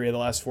there 3 of the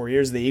last 4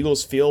 years, the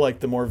Eagles feel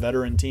like the more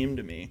veteran team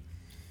to me.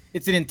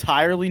 It's an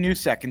entirely new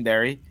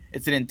secondary.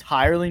 It's an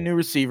entirely new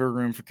receiver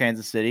room for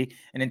Kansas City,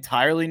 an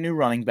entirely new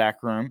running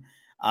back room,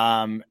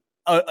 an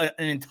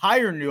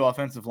entire new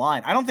offensive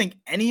line. I don't think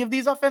any of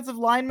these offensive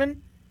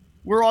linemen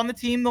were on the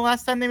team the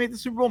last time they made the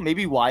Super Bowl.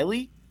 Maybe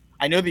Wiley.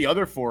 I know the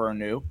other 4 are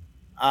new.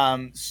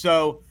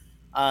 So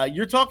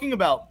you're talking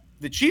about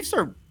the Chiefs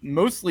are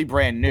mostly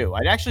brand new.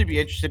 I'd actually be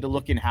interested to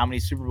look in how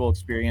much Super Bowl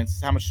experience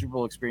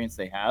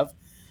they have.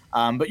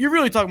 But you're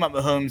really talking about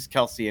Mahomes,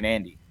 Kelsey, and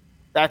Andy.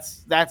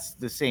 That's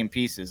the same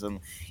pieces. And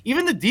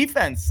even the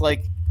defense,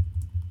 like,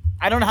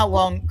 I don't know how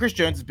long Chris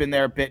Jones has been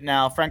there a bit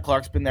now. Frank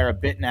Clark's been there a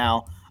bit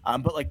now.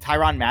 But like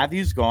Tyrann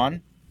Mathieu's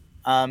gone.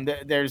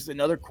 There's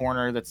another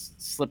corner that's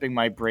slipping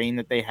my brain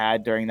that they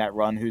had during that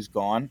run who's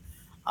gone.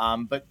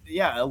 But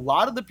yeah, a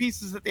lot of the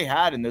pieces that they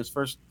had in those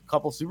first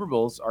couple Super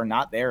Bowls are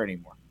not there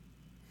anymore.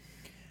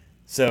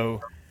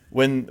 So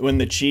when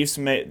the Chiefs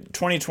made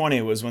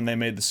 2020 was when they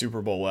made the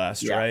Super Bowl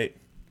last, right?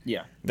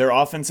 Yeah. Their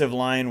offensive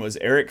line was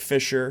Eric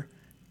Fisher,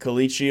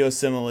 Kalichi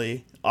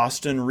Osemele,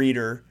 Austin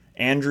Reeder,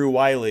 Andrew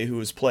Wiley, who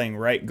was playing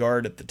right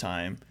guard at the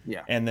time,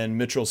 and then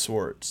Mitchell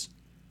Schwartz.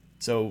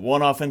 So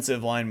one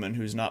offensive lineman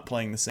who's not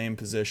playing the same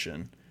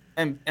position.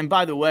 And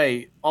by the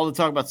way, all the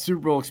talk about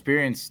Super Bowl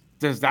experience,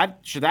 should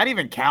that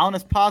even count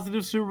as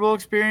positive Super Bowl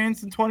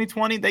experience in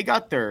 2020? They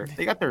got their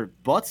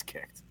butts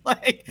kicked.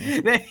 Like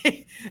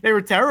they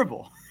were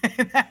terrible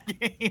in that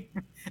game.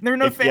 And there were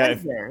no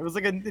fans there. It was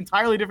like an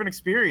entirely different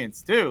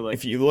experience too. Like,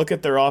 if you look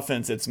at their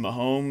offense, it's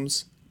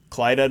Mahomes,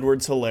 Clyde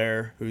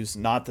Edwards-Helaire, who's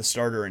not the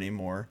starter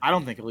anymore. I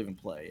don't think he'll even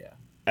play.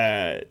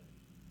 Yeah.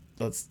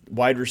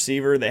 Wide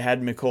receiver, they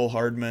had Mecole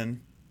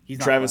Hardman,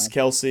 Travis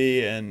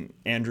Kelce, and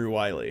Andrew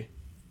Wiley.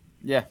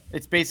 Yeah,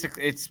 it's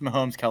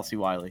Mahomes, Kelce,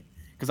 Wiley,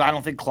 because I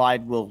don't think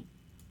Clyde will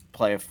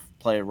play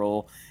a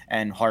role,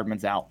 and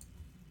Hardman's out.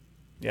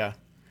 Yeah.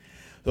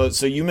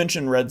 So you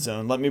mentioned red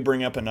zone. Let me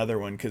bring up another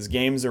one, because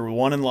games are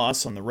won and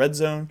lost on the red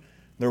zone.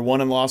 They're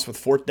won and lost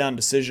with 4th down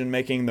decision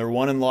making. They're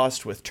won and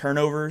lost with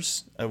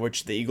turnovers, of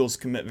which the Eagles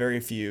commit very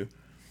few,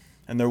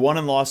 and they're won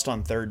and lost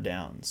on 3rd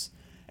downs.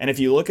 And if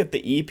you look at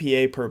the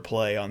EPA per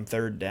play on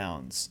 3rd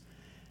downs,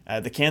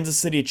 the Kansas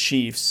City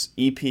Chiefs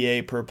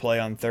EPA per play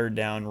on 3rd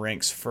down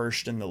ranks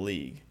 1st in the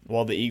league,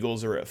 while the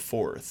Eagles are at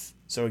 4th.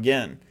 So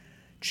again,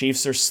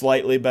 Chiefs are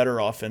slightly better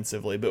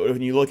offensively, but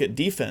when you look at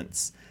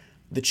defense,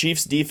 the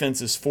Chiefs' defense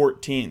is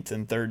 14th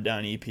in 3rd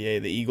down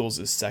EPA. The Eagles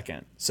is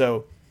 2nd.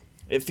 So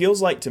it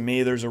feels like to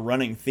me there's a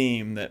running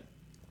theme that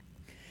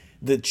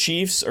the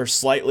Chiefs are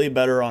slightly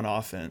better on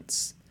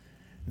offense.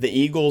 The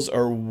Eagles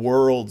are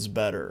worlds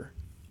better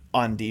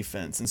on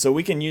defense. And so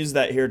we can use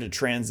that here to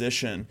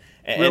transition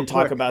and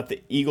talk about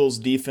the Eagles'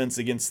 defense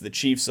against the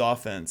Chiefs'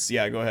 offense.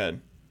 Yeah, go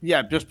ahead.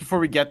 Yeah, just before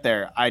we get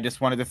there, I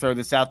just wanted to throw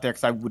this out there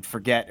because I would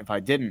forget if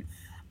I didn't.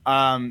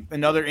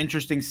 Another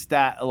interesting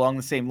stat along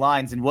the same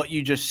lines, and what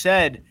you just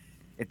said,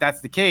 if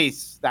that's the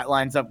case, that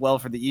lines up well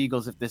for the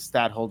Eagles if this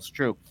stat holds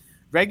true.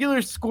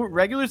 Regular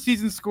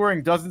season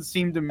scoring doesn't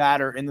seem to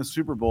matter in the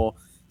Super Bowl,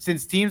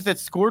 since teams that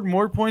scored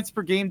more points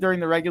per game during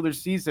the regular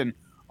season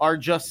are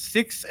just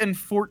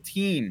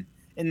 6-14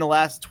 in the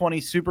last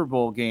 20 Super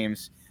Bowl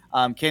games.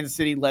 Kansas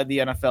City led the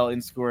NFL in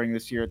scoring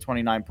this year at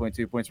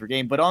 29.2 points per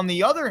game. But on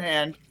the other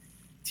hand,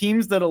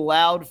 teams that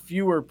allowed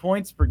fewer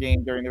points per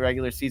game during the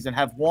regular season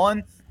have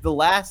won the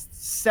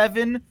last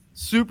 7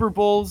 Super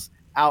Bowls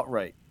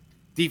outright.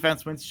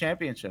 Defense wins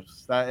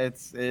championships.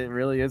 It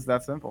really is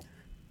that simple.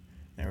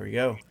 There we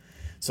go.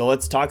 So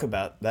let's talk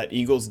about that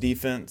Eagles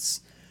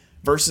defense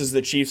versus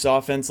the Chiefs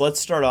offense. Let's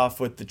start off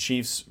with the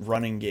Chiefs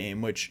running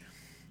game, which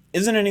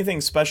isn't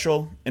anything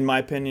special in my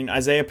opinion.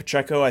 Isaiah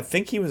Pacheco, I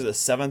think he was a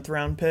 7th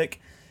round pick,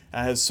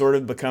 has sort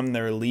of become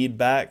their lead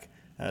back.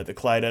 The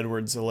Clyde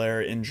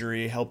Edwards-Helaire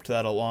injury helped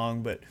that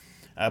along, but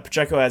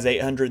Pacheco has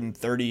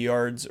 830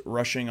 yards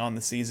rushing on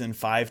the season,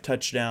 5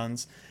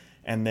 touchdowns,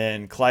 and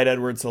then Clyde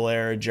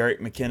Edwards-Helaire,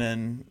 Jerick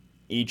McKinnon,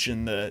 each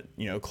in the,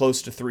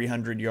 close to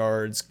 300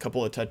 yards,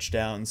 couple of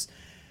touchdowns.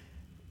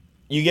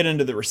 You get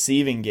into the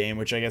receiving game,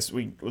 which I guess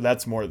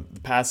that's more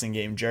the passing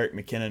game. Jerick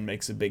McKinnon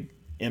makes a big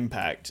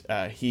impact.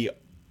 He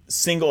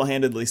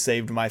single-handedly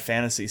saved my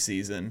fantasy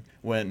season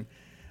when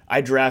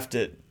I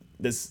drafted.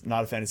 This is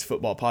not a fantasy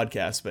football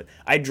podcast, but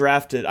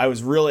I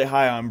was really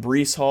high on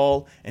Breece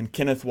Hall and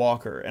Kenneth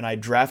Walker, and I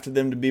drafted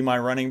them to be my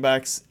running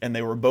backs, and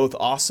they were both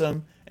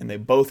awesome, and they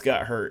both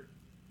got hurt.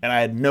 And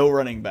I had no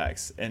running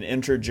backs, and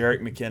entered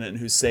Jerick McKinnon,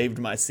 who saved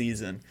my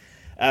season.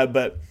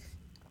 But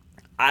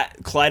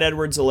Clyde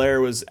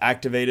Edwards-Helaire was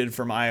activated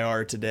from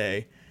IR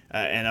today,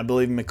 and I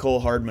believe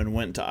Mecole Hardman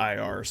went to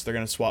IR, so they're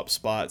going to swap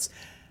spots.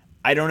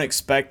 I don't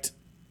expect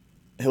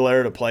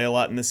Helaire to play a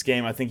lot in this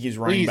game. I think he's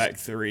running back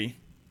 3.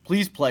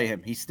 Please play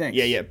him. He stinks.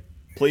 Yeah.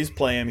 Please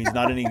play him. He's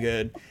not any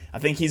good. I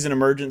think he's an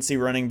emergency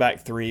running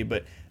back 3.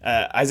 But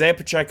Isaiah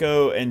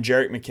Pacheco and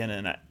Jerick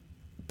McKinnon.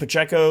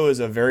 Pacheco is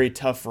a very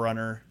tough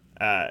runner.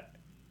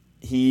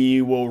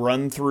 He will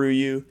run through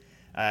you.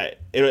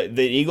 The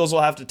Eagles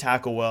will have to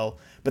tackle well.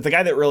 But the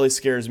guy that really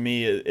scares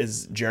me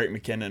is Jerick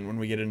McKinnon when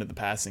we get into the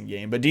passing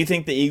game. But do you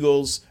think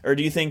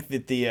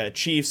that the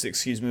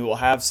Chiefs, will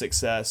have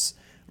success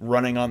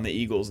running on the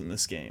Eagles in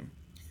this game?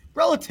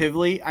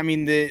 Relatively. I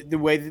mean, the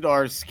way that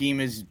our scheme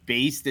is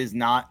based is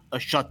not a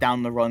shut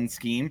down the run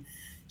scheme.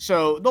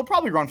 So they'll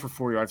probably run for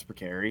 4 yards per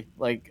carry,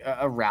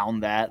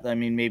 around that. I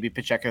mean, maybe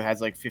Pacheco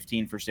has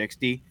 15 for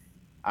 60.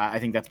 I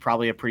think that's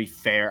probably a pretty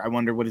fair. I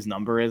wonder what his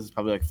number is.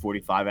 Probably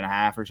 45 and a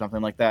half or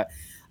something like that.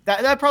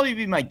 That'd probably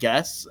be my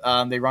guess.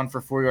 They run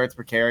for 4 yards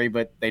per carry,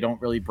 but they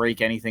don't really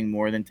break anything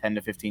more than 10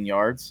 to 15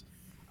 yards,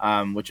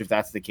 which if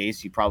that's the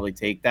case, you probably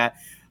take that.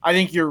 I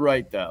think you're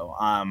right, though.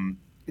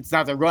 It's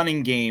not the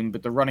running game,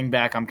 but the running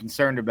back I'm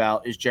concerned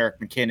about is Jerick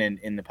McKinnon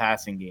in the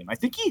passing game. I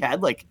think he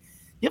had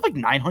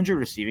 900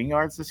 receiving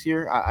yards this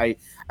year. I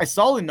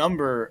saw the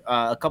number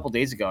a couple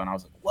days ago, and I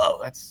was like, whoa,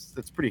 that's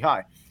pretty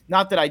high.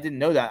 Not that I didn't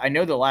know that. I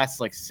know the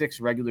last 6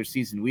 regular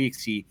season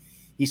weeks he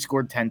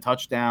scored 10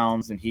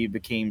 touchdowns, and he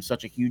became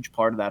such a huge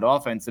part of that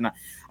offense. And I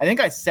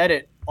think I said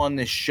it on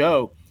this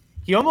show.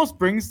 He almost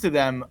brings to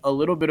them a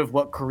little bit of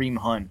what Kareem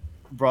Hunt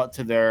brought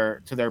to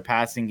their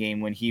passing game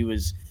when he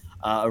was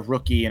a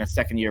rookie and a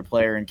second-year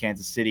player in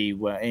Kansas City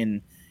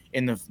in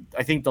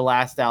I think the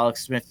last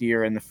Alex Smith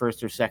year and the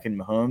first or second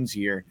Mahomes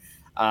year.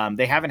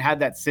 They haven't had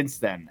that since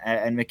then.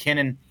 And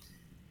McKinnon,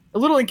 a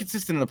little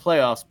inconsistent in the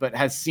playoffs, but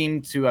has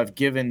seemed to have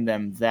given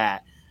them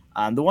that.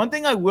 The one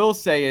thing I will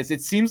say is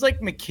it seems like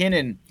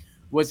McKinnon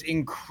was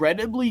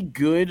incredibly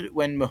good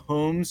when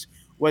Mahomes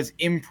was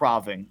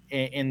improving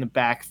in the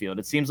backfield.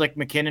 It seems like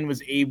McKinnon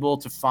was able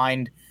to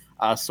find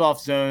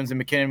soft zones, and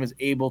McKinnon was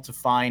able to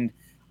find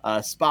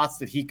spots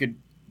that he could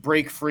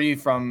break free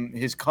from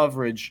his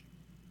coverage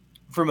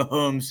for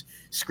Mahomes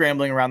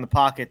scrambling around the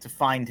pocket to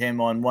find him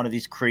on one of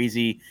these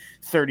crazy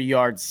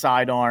 30-yard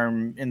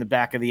sidearm in the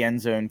back of the end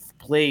zone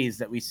plays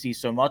that we see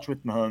so much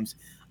with Mahomes.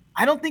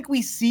 I don't think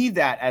we see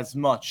that as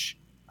much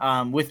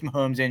with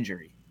Mahomes'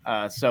 injury.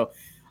 So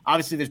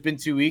obviously there's been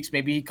 2 weeks.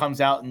 Maybe he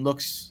comes out and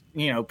looks,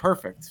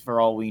 perfect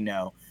for all we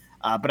know.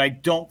 But I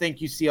don't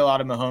think you see a lot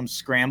of Mahomes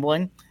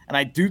scrambling. And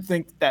I do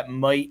think that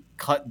might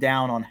cut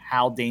down on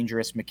how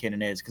dangerous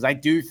McKinnon is. Because I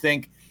do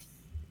think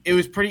it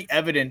was pretty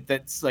evident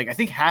that I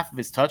think half of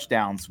his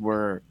touchdowns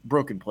were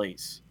broken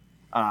plays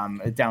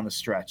down the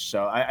stretch.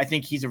 So I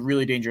think he's a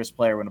really dangerous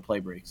player when a play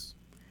breaks.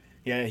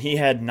 Yeah, he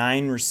had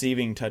 9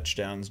 receiving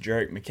touchdowns,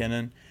 Jerick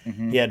McKinnon.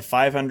 Mm-hmm. He had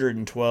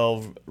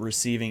 512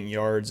 receiving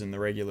yards in the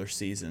regular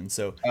season.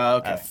 So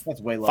okay. That's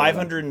way lower.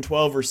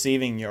 512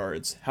 receiving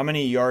yards. How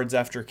many yards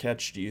after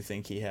catch do you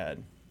think he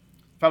had?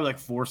 Probably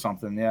 4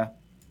 something, yeah.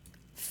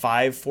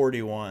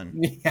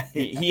 541.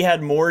 He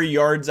had more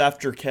yards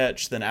after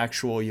catch than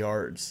actual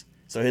yards.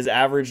 So his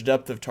average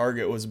depth of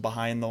target was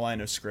behind the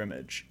line of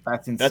scrimmage.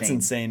 That's insane. That's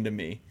insane to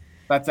me.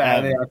 That's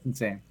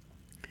insane.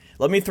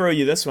 Let me throw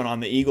you this one on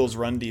the Eagles'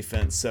 run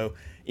defense. So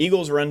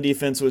Eagles' run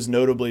defense was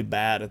notably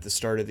bad at the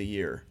start of the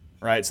year,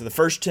 right? So the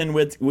first 10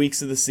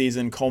 weeks of the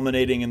season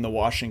culminating in the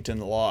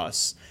Washington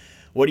loss.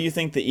 What do you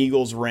think the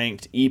Eagles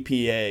ranked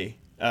EPA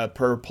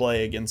per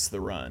play against the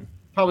run?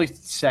 Probably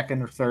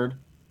second or third.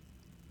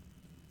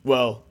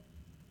 Well,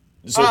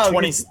 so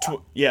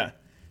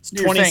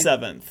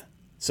 27th.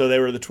 So they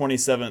were the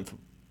 27th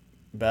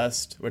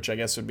best, which I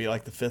guess would be the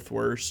 5th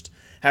worst.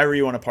 However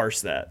you want to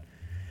parse that.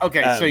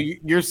 Okay, so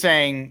you're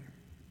saying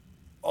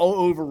all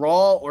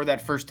overall or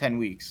that first 10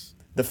 weeks?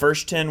 The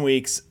first 10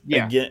 weeks,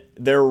 again,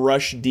 their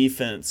rush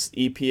defense,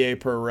 EPA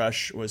per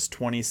rush, was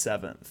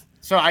 27th.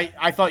 So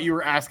I thought you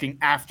were asking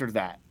after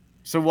that.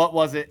 So what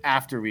was it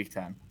after week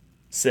 10?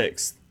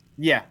 6th.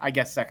 Yeah, I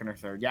guess second or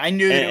third. Yeah, I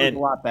knew that it was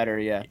a lot better,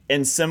 yeah.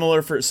 And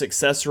similar for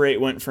success rate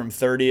went from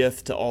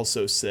 30th to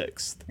also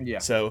 6th. Yeah.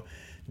 So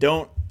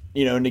don't,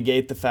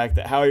 negate the fact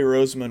that Howie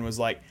Roseman was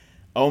like,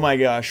 oh my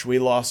gosh, we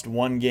lost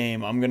one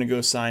game. I'm going to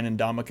go sign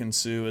Ndamukong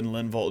Suh and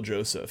Linval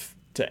Joseph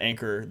to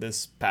anchor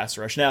this pass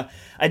rush. Now,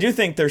 I do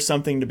think there's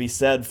something to be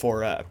said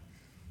for I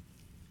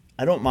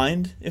don't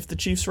mind if the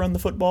Chiefs run the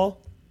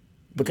football.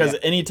 because Yeah.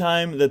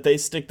 anytime that they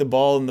stick the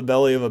ball in the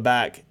belly of a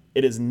back,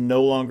 it is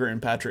no longer in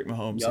Patrick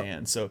Mahomes' Yep.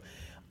 hands. So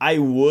I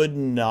would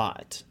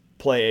not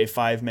play a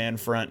 5-man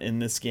front in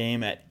this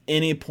game at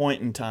any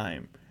point in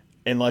time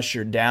unless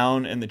you're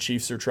down and the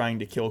Chiefs are trying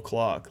to kill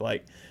clock.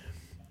 Like,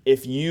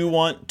 if you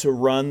want to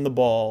run the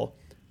ball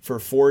for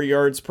 4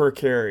 yards per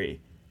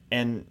carry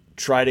and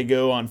try to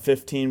go on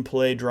 15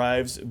 play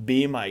drives,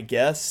 be my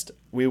guest.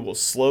 We will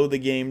slow the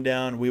game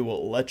down. We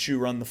will let you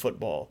run the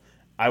football.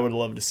 I would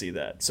love to see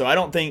that. So I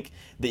don't think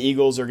the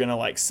Eagles are going to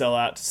like sell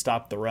out to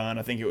stop the run.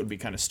 I think it would be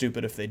kind of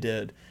stupid if they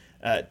did,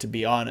 to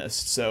be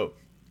honest. So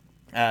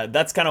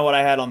that's kind of what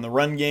I had on the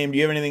run game. Do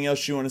you have anything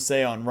else you want to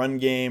say on run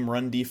game,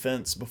 run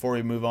defense before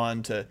we move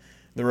on to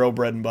the real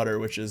bread and butter,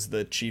 which is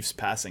the Chiefs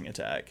passing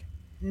attack?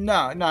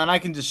 No, and I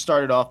can just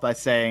start it off by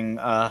saying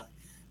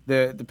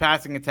the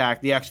passing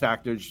attack, the X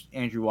factors,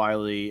 Andrew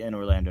Wiley and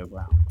Orlando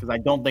Brown, because I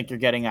don't think you're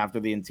getting after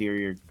the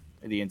interior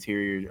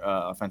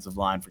offensive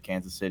line for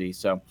Kansas City.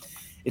 So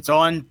it's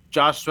on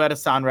Josh Sweat,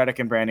 Hassan Reddick,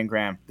 and Brandon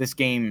Graham. This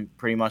game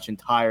pretty much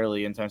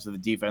entirely in terms of the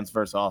defense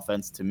versus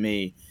offense, to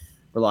me,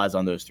 relies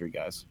on those three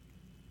guys.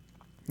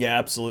 Yeah,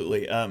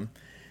 absolutely.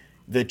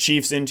 The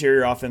Chiefs'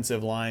 interior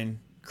offensive line,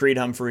 Creed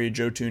Humphrey,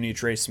 Joe Tooney,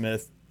 Trey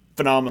Smith,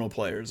 phenomenal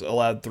players,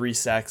 allowed 3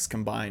 sacks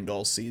combined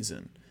all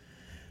season.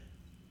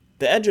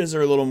 The edges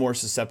are a little more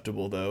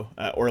susceptible, though.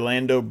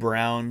 Orlando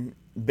Brown,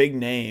 big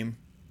name.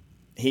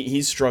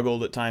 He's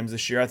struggled at times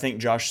this year. I think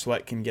Josh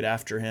Sweat can get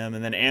after him.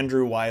 And then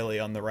Andrew Wiley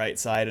on the right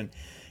side. And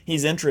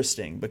he's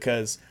interesting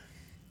because,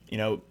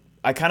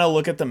 I kind of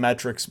look at the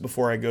metrics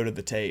before I go to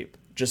the tape,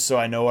 just so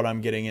I know what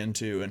I'm getting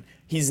into. And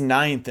he's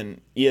 9th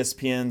in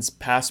ESPN's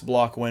pass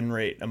block win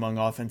rate among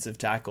offensive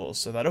tackles.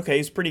 So that, okay,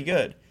 he's pretty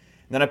good.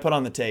 And then I put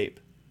on the tape,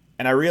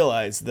 and I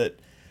realized that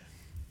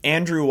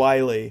Andrew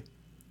Wiley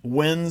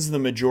wins the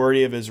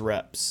majority of his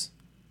reps.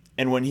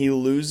 And when he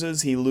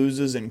loses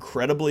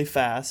incredibly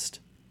fast,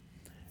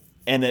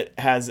 and it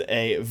has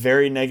a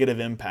very negative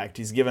impact.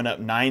 He's given up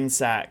 9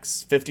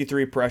 sacks,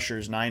 53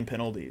 pressures, 9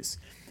 penalties.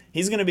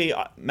 He's going to be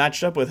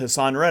matched up with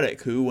Hassan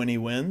Reddick, who, when he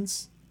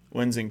wins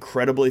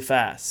incredibly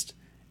fast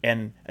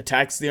and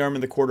attacks the arm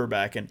of the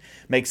quarterback and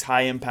makes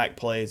high-impact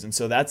plays. And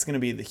so that's going to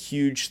be the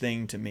huge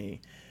thing to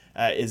me,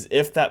 is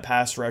if that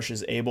pass rush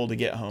is able to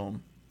get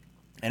home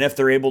and if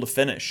they're able to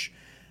finish.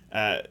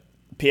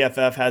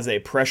 PFF has a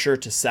pressure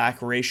to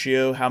sack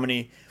ratio.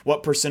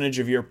 What percentage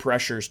of your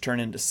pressures turn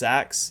into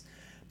sacks?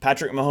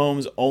 Patrick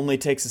Mahomes only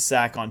takes a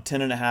sack on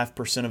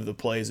 10.5% of the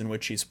plays in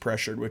which he's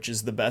pressured, which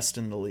is the best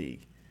in the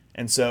league.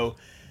 And so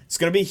it's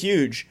going to be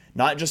huge,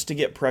 not just to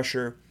get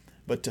pressure,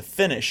 but to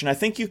finish. And I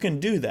think you can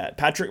do that.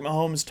 Patrick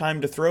Mahomes'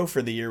 time to throw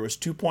for the year was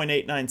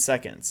 2.89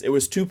 seconds. It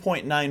was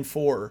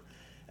 2.94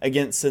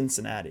 against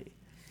Cincinnati.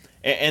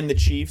 And the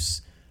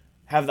Chiefs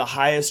have the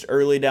highest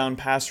early down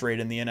pass rate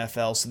in the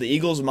NFL. So the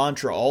Eagles'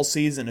 mantra all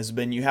season has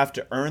been you have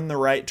to earn the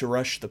right to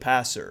rush the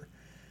passer.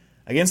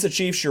 Against the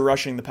Chiefs, you're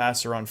rushing the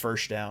passer on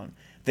first down.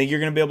 I think you're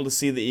going to be able to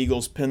see the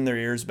Eagles pin their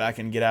ears back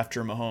and get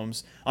after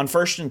Mahomes. On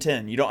 1st and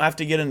 10, you don't have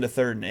to get into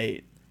 3rd and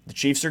 8. The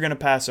Chiefs are going to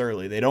pass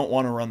early. They don't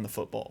want to run the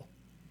football.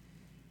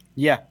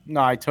 Yeah,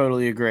 no, I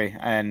totally agree.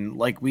 And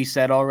like we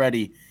said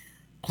already,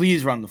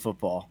 please run the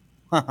football.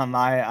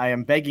 I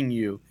am begging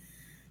you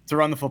to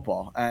run the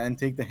football and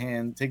take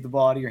the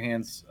ball out of your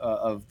hands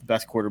of the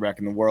best quarterback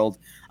in the world.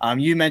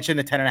 You mentioned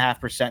the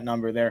 10.5%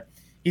 number there.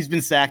 He's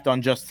been sacked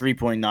on just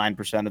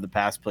 3.9% of the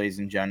pass plays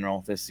in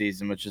general this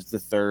season, which is the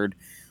 3rd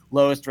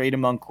lowest rate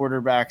among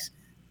quarterbacks.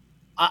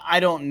 I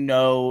don't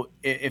know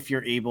if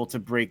you're able to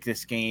break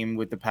this game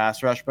with the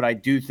pass rush, but I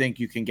do think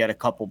you can get a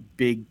couple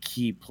big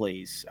key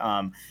plays.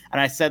 And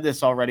I said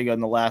this already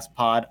on the last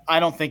pod. I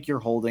don't think you're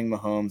holding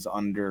Mahomes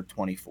under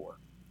 24.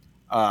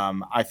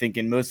 I think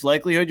in most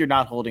likelihood, you're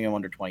not holding him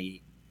under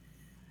 28.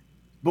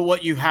 But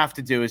what you have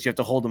to do is you have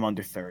to hold him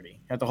under 30. You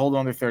have to hold him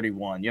under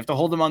 31. You have to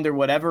hold him under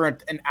whatever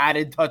an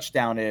added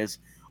touchdown is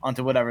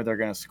onto whatever they're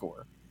going to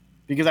score.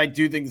 Because I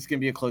do think this is going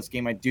to be a close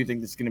game. I do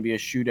think this is going to be a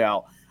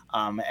shootout.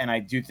 And I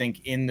do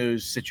think in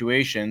those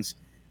situations,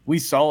 we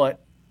saw it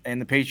in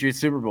the Patriots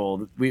Super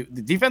Bowl. The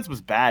defense was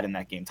bad in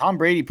that game. Tom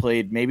Brady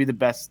played maybe the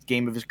best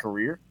game of his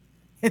career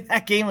in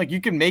that game. Like,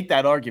 you can make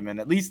that argument.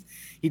 At least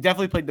he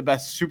definitely played the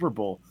best Super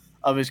Bowl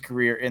of his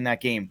career in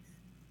that game.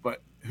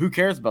 But who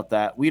cares about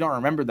that? We don't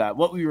remember that.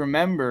 What we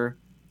remember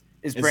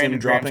is Brandon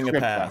dropping a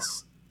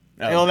pass.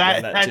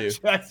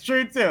 That's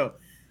true too.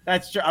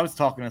 That's true. I was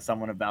talking to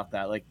someone about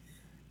that. Like,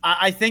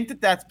 I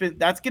think that's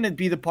going to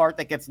be the part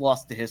that gets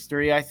lost to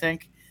history. I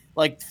think,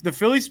 like, the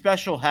Philly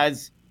special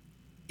has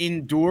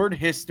endured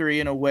history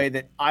in a way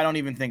that I don't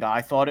even think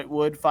I thought it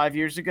would 5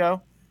 years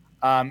ago.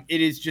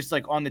 It is just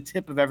like on the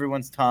tip of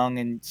everyone's tongue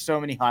and so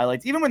many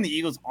highlights. Even when the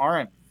Eagles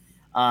aren't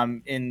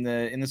in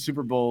the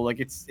Super Bowl, like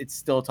it's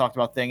still a talked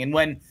about thing. And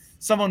when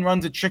someone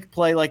runs a trick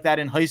play like that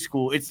in high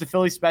school, it's the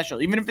Philly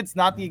special. Even if it's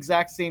not the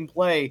exact same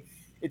play,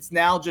 it's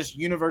now just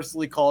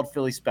universally called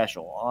Philly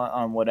special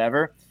on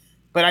whatever.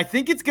 But I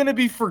think it's going to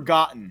be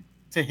forgotten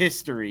to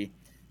history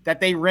that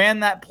they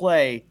ran that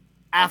play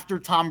after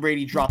Tom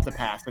Brady dropped the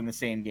pass in the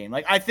same game.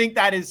 Like, I think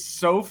that is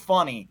so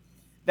funny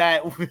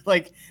that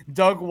like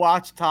Doug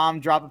watched Tom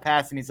drop a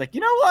pass and he's like,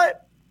 you know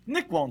what?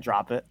 Nick won't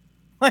drop it.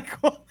 Like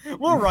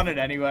we'll run it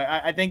anyway.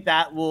 I think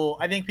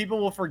people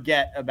will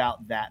forget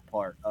about that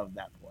part of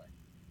that play.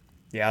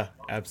 Yeah,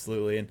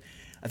 absolutely. And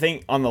I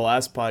think on the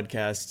last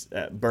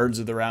podcast, Birds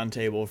of the Round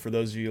Table, for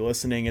those of you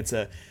listening, it's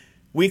a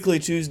weekly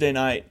Tuesday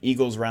night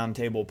Eagles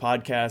Roundtable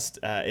podcast.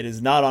 It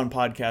is not on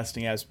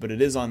podcasting apps, but it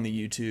is on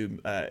the YouTube,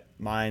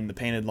 mine, The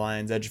Painted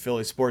Lines, Edge of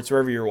Philly Sports,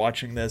 wherever you're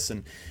watching this.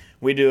 And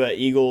we do an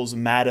Eagles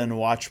Madden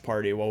watch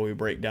party while we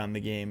break down the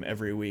game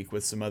every week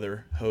with some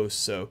other hosts.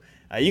 So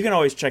you can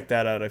always check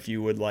that out if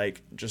you would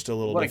like just a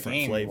little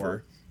different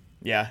flavor.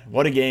 Yeah,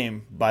 what a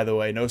game, by the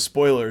way. No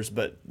spoilers,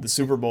 but the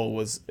Super Bowl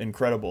was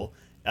incredible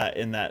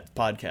in that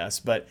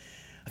podcast. But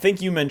I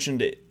think you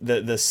mentioned it,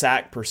 the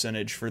sack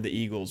percentage for the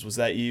Eagles. Was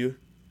that you?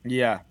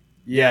 Yeah.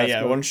 Why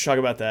don't you talk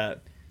about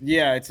that?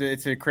 Yeah,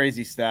 it's a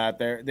crazy stat.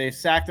 They've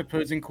sacked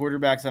opposing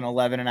quarterbacks on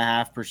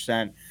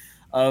 11.5%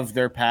 of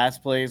their pass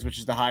plays, which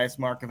is the highest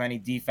mark of any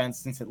defense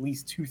since at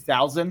least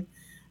 2000.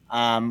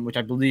 Which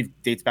I believe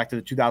dates back to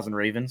the 2000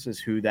 Ravens is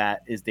who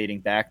that is dating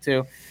back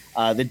to.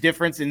 The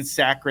difference in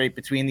sack rate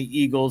between the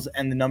Eagles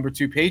and the number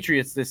 2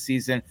 Patriots this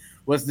season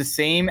was the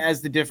same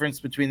as the difference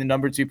between the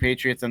number 2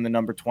 Patriots and the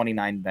number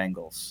 29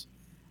 Bengals.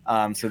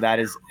 So that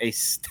is a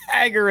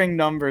staggering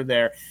number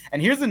there.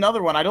 And here's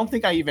another one. I don't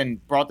think I even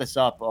brought this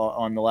up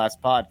on the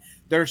last pod.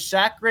 Their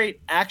sack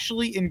rate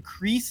actually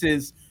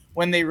increases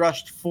when they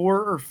rushed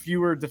 4 or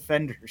fewer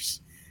defenders.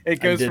 It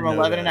goes from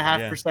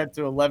 11.5%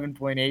 to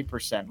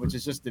 11.8%, which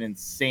is just an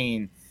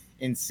insane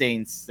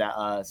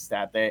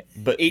stat.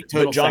 But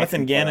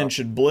Jonathan Gannon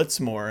should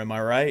blitz more. Am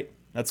I right?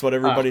 That's what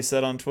everybody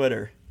said on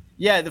Twitter.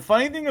 Yeah, the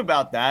funny thing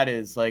about that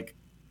is like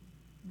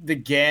the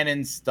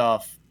Gannon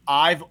stuff.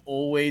 I've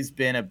always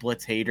been a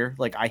blitz hater.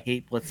 Like I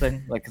hate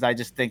blitzing, like because I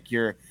just think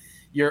you're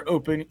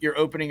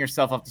opening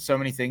yourself up to so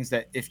many things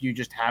that if you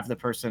just have the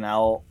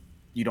personnel,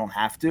 you don't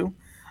have to.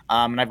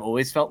 And I've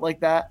always felt like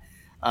that.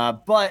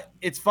 But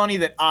it's funny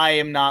that I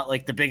am not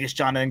like the biggest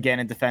Jonathan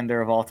Gannon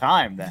defender of all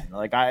time. Then,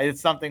 like, it's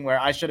something where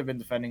I should have been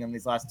defending him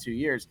these last 2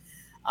 years.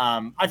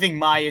 I think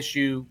my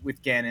issue with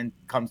Gannon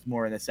comes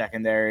more in the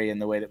secondary and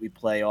the way that we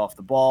play off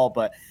the ball,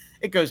 but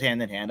it goes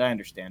hand in hand. I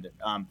understand it.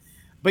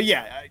 But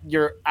yeah,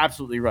 you're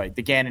absolutely right.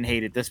 The Gannon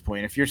hate at this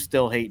point. If you're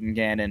still hating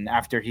Gannon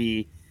after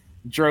he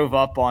drove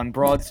up on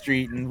Broad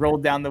Street and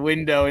rolled down the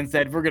window and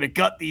said, "We're going to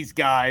gut these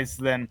guys,"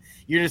 then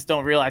you just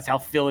don't realize how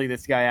Philly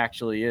this guy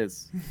actually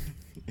is.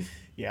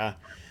 Yeah.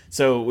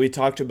 So we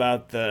talked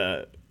about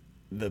the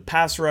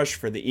pass rush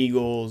for the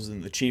Eagles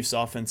and the Chiefs'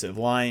 offensive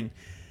line.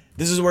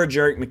 This is where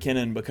Jerick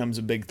McKinnon becomes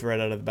a big threat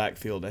out of the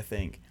backfield, I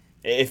think.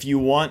 If you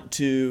want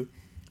to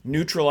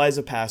neutralize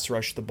a pass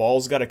rush, the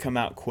ball's got to come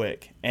out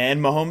quick.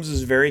 And Mahomes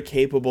is very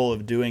capable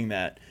of doing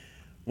that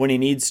when he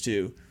needs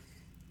to.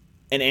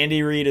 And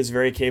Andy Reid is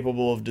very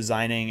capable of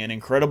designing an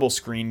incredible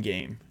screen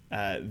game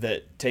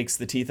that takes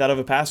the teeth out of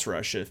a pass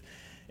rush.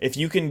 If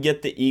you can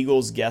get the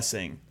Eagles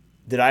guessing,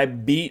 did I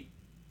beat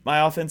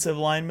my offensive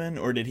lineman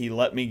or did he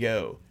let me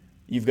go?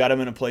 You've got him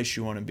in a place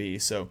you want to be.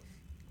 So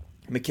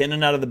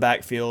McKinnon out of the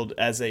backfield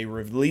as a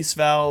release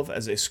valve,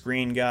 as a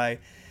screen guy,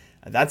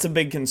 that's a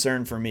big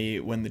concern for me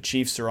when the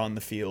Chiefs are on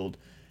the field.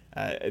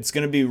 It's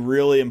going to be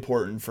really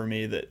important for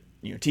me that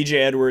TJ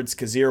Edwards,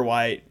 Kazir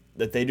White,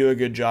 that they do a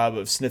good job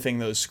of sniffing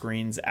those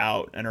screens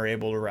out and are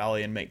able to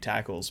rally and make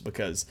tackles,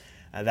 because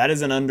that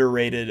is an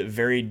underrated,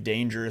 very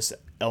dangerous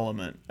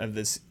element of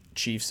this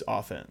Chiefs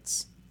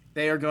offense.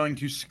 They are going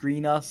to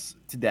screen us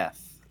to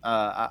death.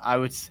 I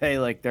would say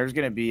like there's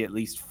going to be at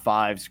least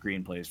 5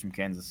 screenplays from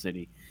Kansas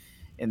City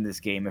in this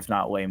game, if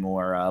not way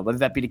more. Whether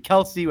that be to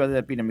Kelsey, whether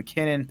that be to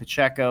McKinnon,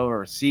 Pacheco, or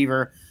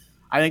receiver,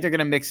 I think they're going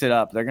to mix it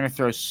up. They're going to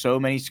throw so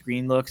many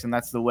screen looks, and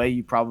that's the way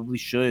you probably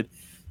should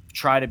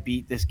try to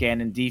beat this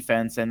Gannon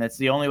defense, and that's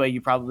the only way you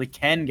probably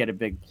can get a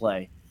big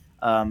play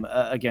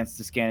against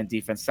this Gannon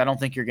defense. I don't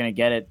think you're going to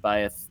get it by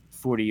a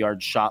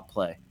 40-yard shot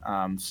play.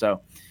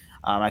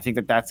 I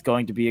think that's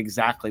going to be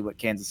exactly what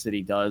Kansas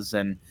City does.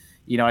 And,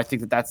 I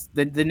think that's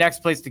the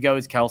next place to go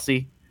is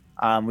Kelsey.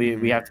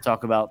 We have to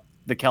talk about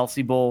the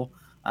Kelsey Bowl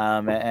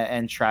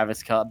and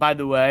Travis Kelce. By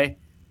the way,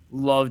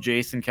 love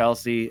Jason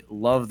Kelsey,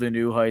 love the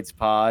New Heights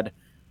pod.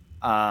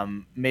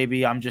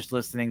 Maybe I'm just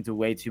listening to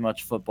way too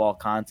much football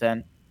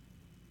content.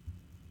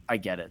 I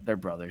get it. They're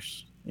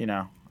brothers.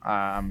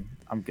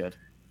 I'm good.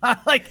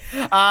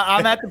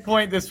 I'm at the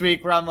point this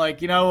week where I'm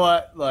like, you know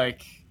what?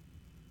 Like,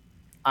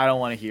 I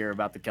don't want to hear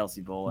about the Kelsey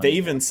Bowl anymore. They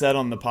even said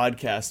on the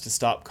podcast to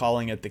stop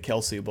calling it the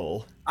Kelsey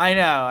Bowl. I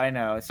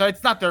know. So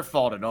it's not their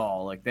fault at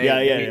all. Like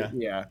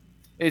yeah.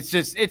 It's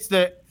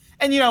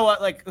and you know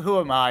what? Like, who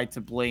am I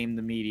to blame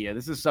the media?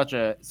 This is such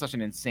an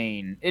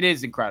insane. It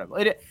is incredible.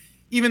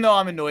 Even though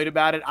I'm annoyed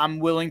about it, I'm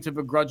willing to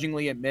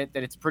begrudgingly admit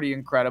that it's pretty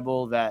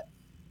incredible that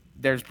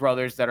there's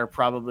brothers that are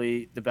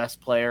probably the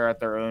best player at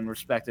their own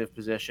respective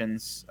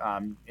positions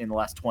in the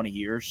last 20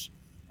 years,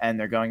 and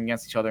they're going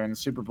against each other in the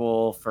Super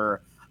Bowl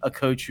for a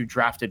coach who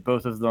drafted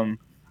both of them.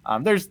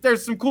 There's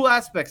some cool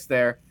aspects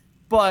there,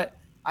 but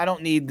I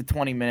don't need the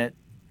 20-minute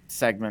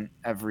segment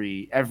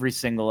every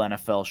single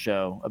NFL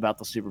show about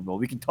the Super Bowl.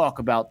 We can talk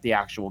about the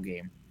actual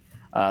game.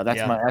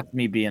 That's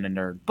me being a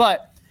nerd.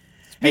 But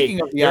speaking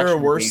Hey, of the there are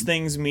actual worse game,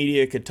 things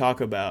media could talk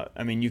about.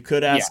 I mean, you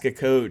could ask a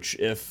coach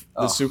if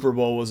the Super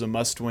Bowl was a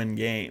must-win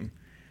game,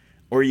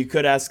 or you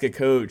could ask a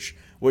coach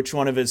which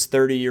one of his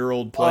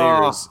 30-year-old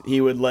players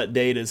he would let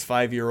date his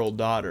 5-year-old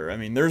daughter. I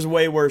mean, there's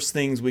way worse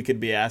things we could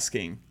be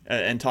asking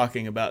and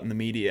talking about in the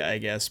media, I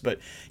guess. But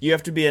you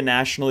have to be a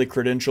nationally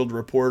credentialed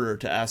reporter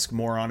to ask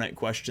moronic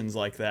questions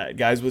like that.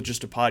 Guys with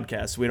just a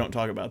podcast, we don't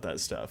talk about that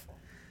stuff.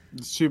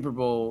 the Super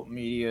Bowl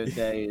media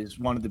day is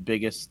one of the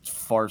biggest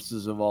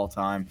farces of all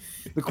time.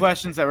 The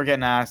questions that we're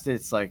getting asked,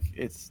 it's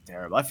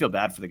terrible. I feel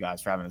bad for the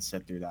guys for having to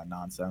sit through that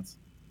nonsense.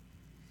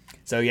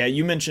 So, yeah,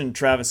 you mentioned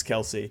Travis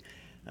Kelce.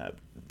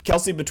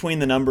 Kelce between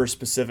the numbers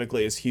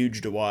specifically is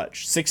huge to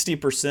watch.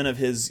 60% of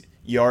his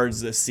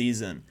yards this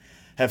season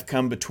have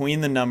come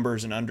between the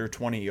numbers and under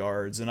 20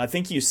 yards. And I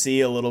think you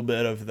see a little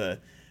bit of the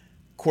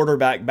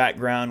quarterback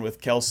background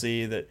with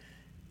Kelce that,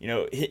 you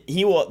know,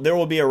 there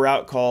will be a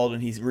route called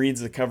and he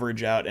reads the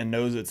coverage out and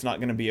knows it's not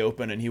going to be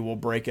open and he will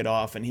break it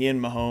off. And he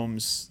and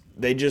Mahomes,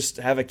 they just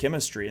have a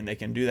chemistry and they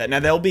can do that. Now,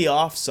 they'll be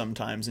off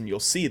sometimes and you'll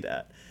see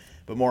that.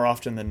 But more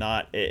often than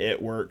not,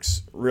 it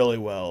works really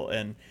well.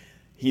 And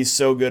he's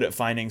so good at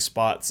finding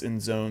spots in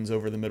zones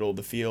over the middle of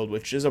the field,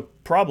 which is a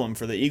problem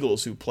for the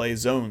Eagles who play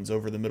zones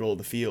over the middle of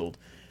the field.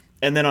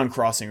 And then on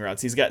crossing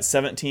routes, he's got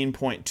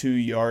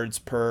 17.2 yards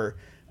per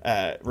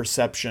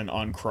reception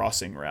on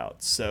crossing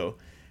routes. So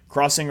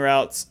crossing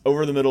routes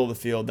over the middle of the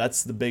field,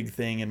 that's the big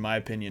thing, in my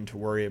opinion, to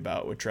worry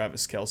about with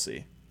Travis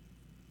Kelce.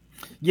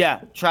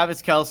 Yeah,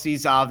 Travis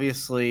Kelce's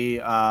obviously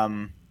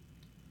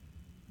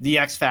the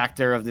X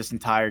factor of this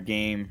entire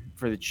game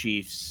for the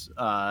Chiefs.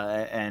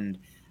 And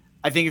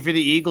I think if you're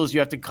the Eagles, you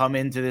have to come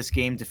into this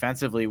game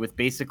defensively with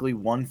basically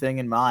one thing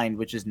in mind,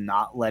 which is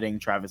not letting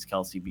Travis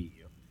Kelce beat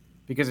you.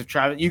 Because if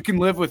you can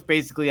live with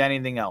basically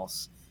anything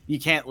else. You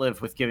can't live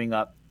with giving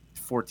up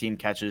 14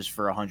 catches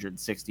for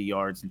 160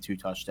 yards and 2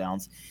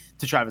 touchdowns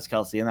to Travis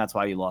Kelce, and that's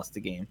why you lost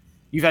the game.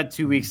 You've had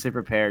 2 weeks to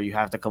prepare. You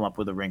have to come up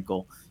with a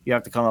wrinkle. You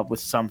have to come up with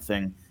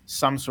something,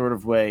 some sort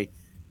of way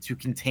to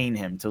contain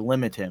him, to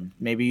limit him.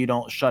 Maybe you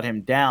don't shut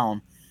him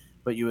down,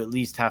 but you at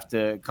least have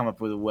to come up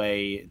with a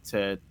way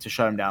to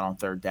shut him down on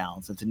third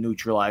downs and to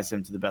neutralize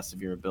him to the best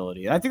of your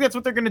ability. And I think that's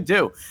what they're going to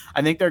do.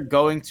 I think they're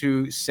going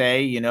to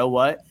say, you know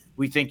what?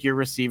 We think your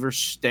receivers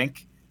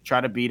stink. Try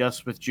to beat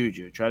us with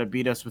Juju. Try to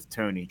beat us with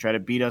Tony. Try to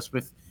beat us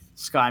with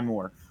Sky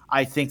Moore.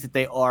 I think that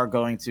they are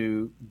going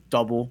to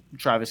double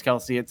Travis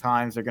Kelce at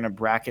times. They're going to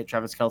bracket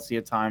Travis Kelce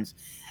at times.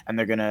 And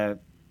they're going to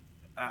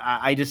 –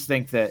 I just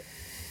think that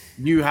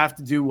you have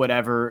to do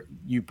whatever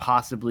you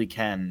possibly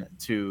can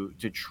to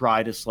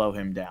try to slow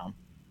him down.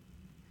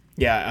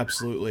 Yeah,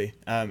 absolutely.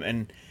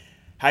 And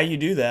how you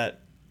do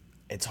that,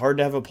 it's hard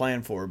to have a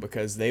plan for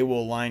because they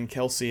will line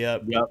Kelce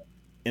up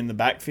in the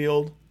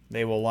backfield.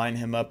 They will line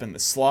him up in the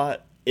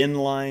slot, in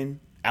line,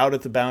 out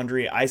at the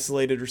boundary,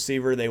 isolated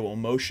receiver. They will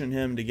motion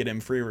him to get him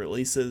free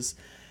releases.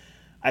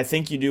 I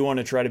think you do want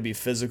to try to be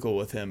physical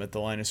with him at the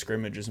line of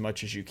scrimmage as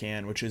much as you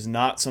can, which is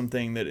not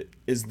something that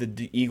is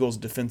the Eagles'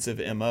 defensive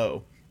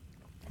MO.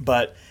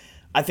 But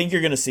I think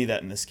you're going to see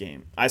that in this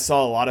game. I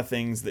saw a lot of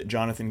things that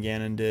Jonathan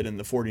Gannon did in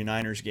the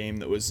 49ers game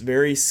that was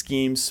very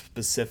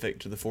scheme-specific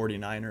to the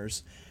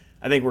 49ers.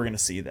 I think we're going to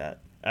see that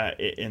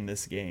in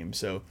this game.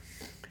 So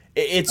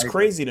it's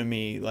crazy to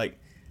me. Like,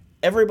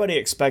 everybody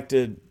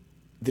expected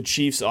the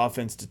Chiefs'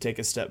 offense to take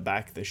a step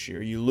back this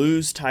year. You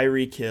lose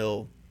Tyreek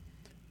Hill,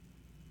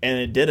 and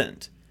it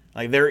didn't.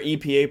 Like, their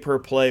EPA per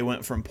play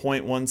went from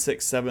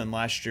 .167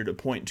 last year to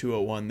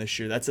 .201 this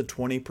year. That's a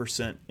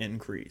 20%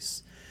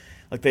 increase.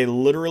 Like, they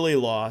literally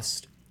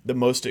lost the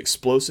most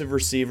explosive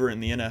receiver in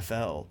the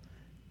NFL,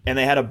 and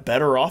they had a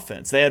better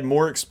offense. They had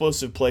more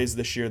explosive plays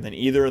this year than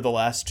either of the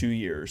last 2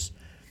 years.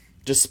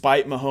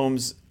 Despite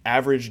Mahomes'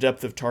 average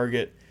depth of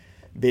target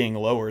being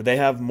lower, they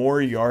have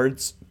more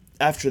yards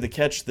after the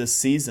catch this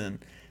season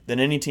than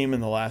any team in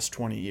the last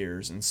 20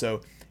 years. And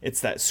so it's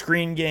that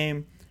screen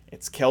game,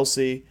 it's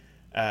Kelce,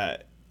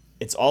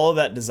 it's all of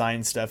that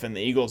design stuff, and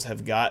the Eagles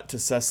have got to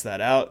suss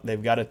that out.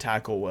 They've got to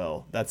tackle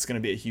well. That's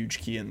going to be a huge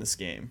key in this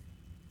game.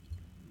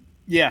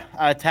 Yeah,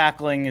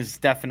 tackling is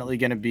definitely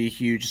going to be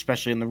huge,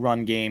 especially in the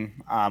run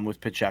game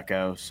with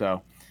Pacheco.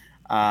 So,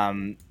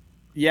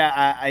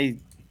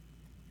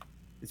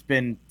 it's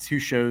been 2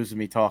 shows of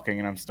me talking,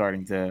 and I'm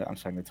starting to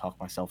talk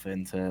myself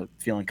into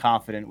feeling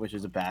confident, which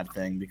is a bad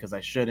thing because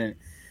I shouldn't,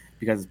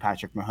 because it's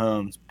Patrick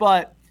Mahomes.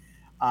 But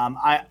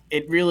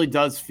it really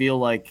does feel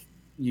like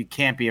you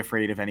can't be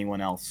afraid of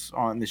anyone else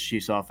on this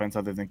Chiefs offense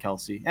other than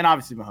Kelce, and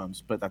obviously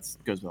Mahomes. But that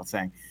goes without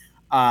saying.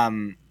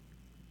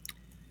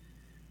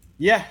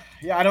 Yeah,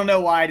 I don't know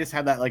why I just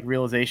had that like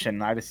realization.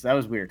 That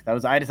was weird.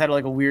 I just had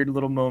like a weird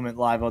little moment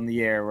live on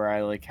the air where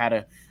I like had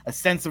a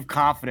sense of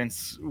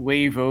confidence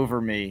wave over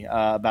me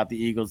about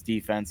the Eagles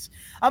defense.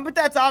 But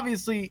that's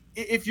obviously,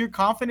 if you're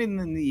confident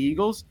in the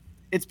Eagles,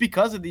 it's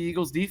because of the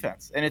Eagles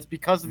defense, and it's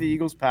because of the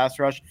Eagles pass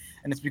rush,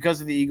 and it's because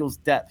of the Eagles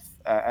depth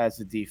as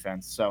a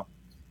defense. So,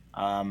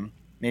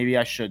 maybe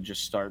I should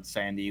just start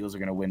saying the Eagles are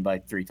going to win by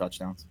 3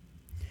 touchdowns.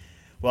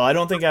 Well, I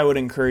don't think I would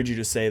encourage you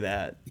to say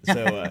that.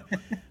 So,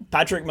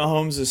 Patrick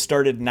Mahomes has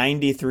started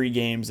 93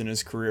 games in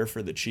his career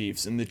for the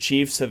Chiefs, and the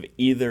Chiefs have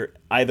either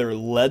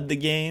led the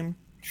game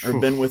or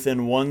been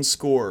within one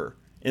score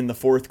in the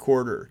fourth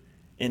quarter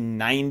in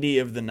 90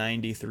 of the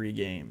 93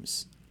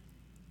 games.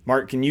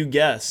 Mark, can you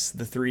guess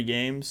the 3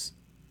 games?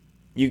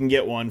 You can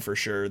get one for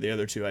sure. The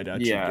other 2 I doubt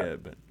you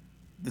get. But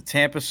the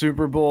Tampa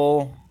Super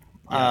Bowl,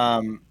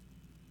 the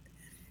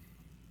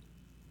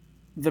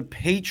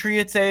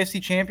Patriots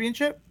AFC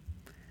Championship.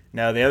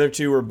 No, the other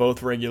 2 were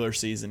both regular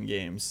season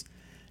games.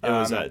 It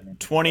was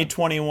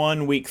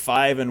 2021 Week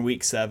 5 and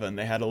Week 7.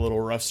 They had a little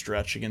rough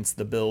stretch against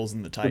the Bills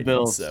and the Titans. The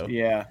Bills, so.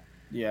 yeah,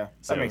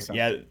 that makes sense.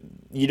 Yeah,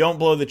 you don't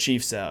blow the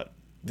Chiefs out.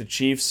 The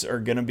Chiefs are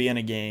going to be in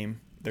a game.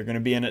 They're going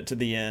to be in it to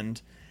the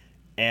end,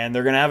 and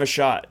they're going to have a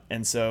shot.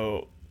 And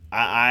so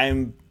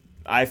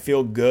I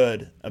feel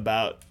good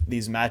about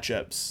these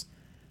matchups.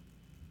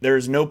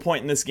 There's no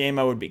point in this game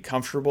I would be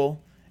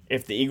comfortable.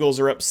 If the Eagles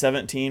are up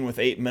 17 with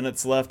 8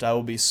 minutes left, I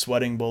will be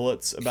sweating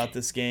bullets about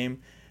this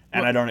game,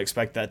 and I don't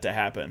expect that to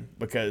happen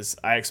because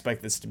I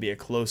expect this to be a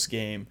close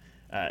game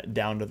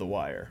down to the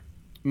wire.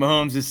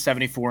 Mahomes is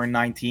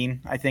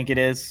 74-19, I think it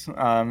is,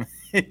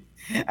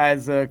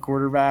 as a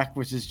quarterback,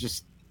 which is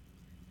just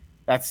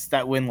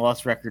that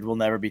win-loss record will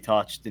never be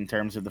touched in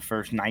terms of the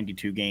first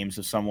 92 games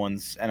of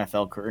someone's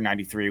NFL career,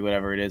 93,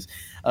 whatever it is,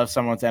 of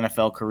someone's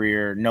NFL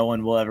career. No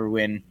one will ever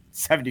win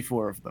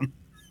 74 of them.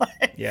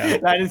 Yeah,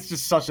 that is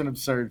just such an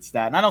absurd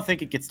stat, and I don't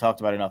think it gets talked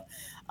about enough.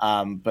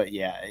 But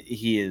yeah,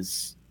 he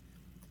is.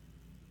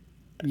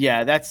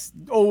 Yeah, that's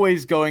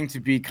always going to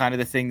be kind of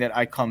the thing that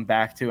I come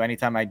back to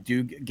anytime I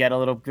do get a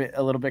little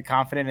bit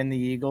confident in the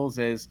Eagles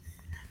is,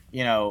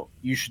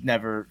 you should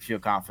never feel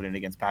confident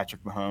against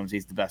Patrick Mahomes.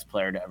 He's the best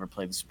player to ever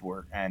play the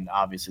sport and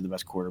obviously the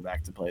best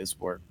quarterback to play the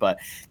sport. But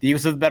the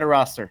Eagles have the better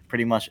roster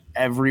pretty much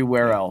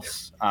everywhere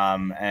else,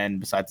 and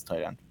besides the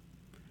tight end.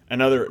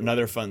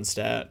 Another fun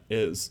stat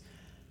is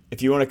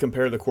if you want to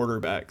compare the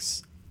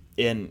quarterbacks,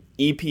 in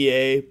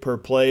EPA per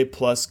play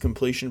plus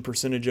completion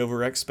percentage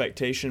over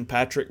expectation,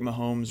 Patrick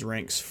Mahomes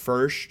ranks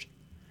first.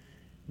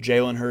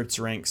 Jalen Hurts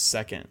ranks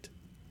second.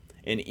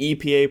 In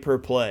EPA per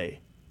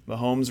play,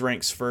 Mahomes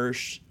ranks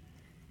first.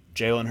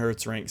 Jalen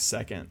Hurts ranks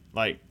second.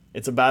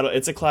 It's a battle.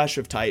 It's a clash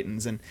of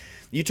titans. And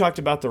you talked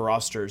about the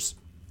rosters.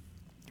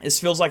 This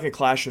feels like a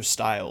clash of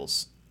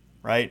styles,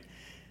 right?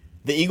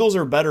 The Eagles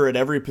are better at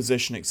every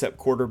position except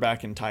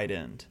quarterback and tight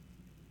end.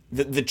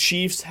 The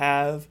Chiefs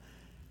have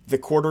the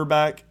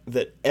quarterback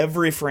that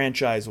every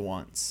franchise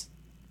wants,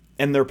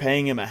 and they're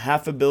paying him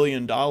 $500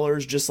 million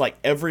just like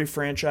every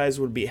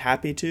franchise would be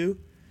happy to,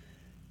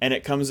 and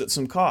it comes at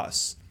some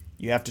costs.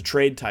 You have to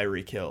trade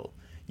Tyreek Hill.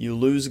 You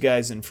lose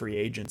guys in free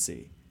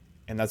agency,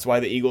 and that's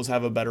why the Eagles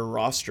have a better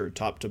roster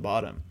top to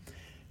bottom.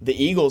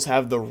 The Eagles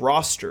have the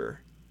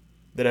roster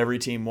that every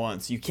team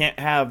wants. You can't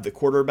have the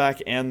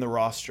quarterback and the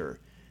roster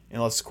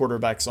unless the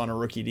quarterback's on a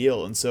rookie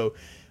deal, and so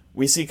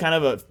we see kind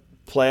of a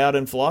play out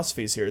in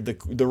philosophies here.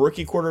 The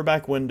rookie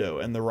quarterback window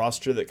and the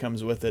roster that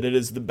comes with it. It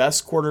is the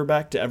best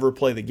quarterback to ever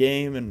play the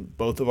game, in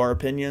both of our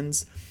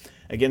opinions,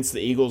 against the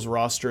Eagles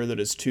roster that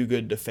is too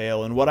good to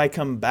fail. And what I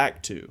come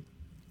back to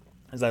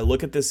as I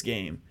look at this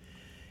game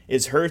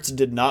is Hurts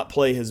did not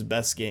play his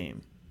best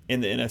game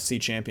in the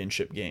NFC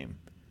Championship game.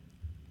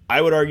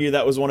 I would argue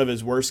that was one of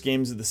his worst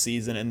games of the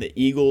season, and the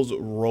Eagles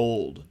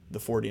rolled the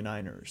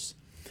 49ers.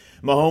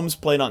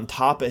 Mahomes played on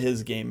top of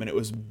his game, and it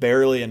was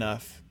barely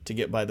enough to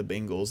get by the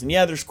Bengals. And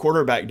yeah, there's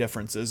quarterback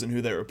differences in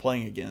who they were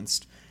playing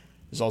against.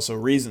 There's also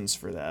reasons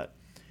for that.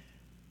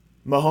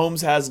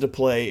 Mahomes has to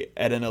play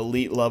at an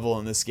elite level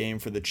in this game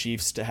for the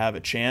Chiefs to have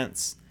a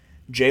chance.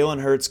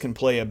 Jalen Hurts can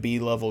play a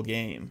B-level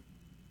game,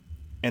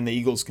 and the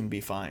Eagles can be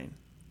fine.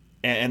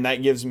 And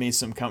that gives me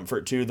some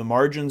comfort too. The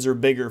margins are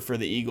bigger for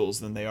the Eagles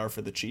than they are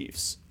for the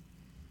Chiefs.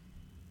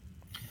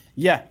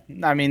 Yeah,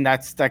 I mean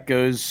that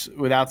goes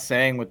without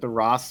saying with the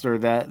roster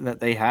that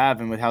they have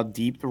and with how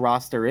deep the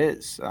roster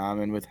is,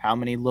 and with how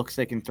many looks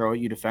they can throw at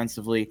you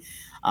defensively,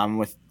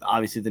 with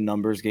obviously the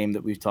numbers game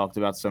that we've talked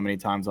about so many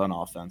times on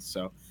offense.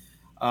 So,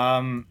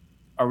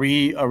 are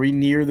we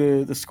near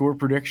the score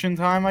prediction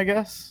time? I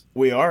guess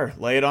we are.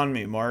 Lay it on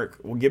me, Mark.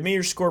 Well, give me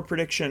your score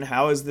prediction.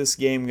 How is this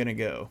game going to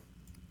go?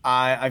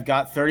 I've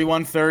got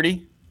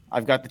 31-30.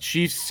 I've got the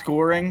Chiefs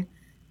scoring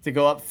to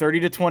go up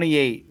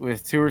 30-28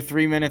 with 2 or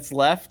 3 minutes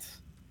left.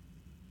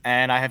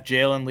 And I have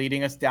Jalen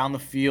leading us down the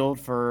field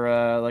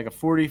for like a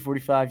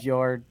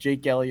 45-yard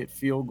Jake Elliott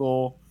field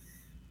goal.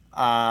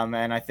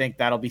 And I think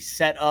that'll be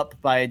set up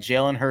by a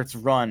Jalen Hurts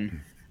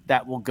run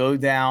that will go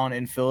down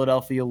in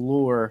Philadelphia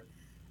lore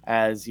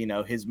as,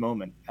 his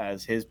moment,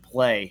 as his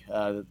play.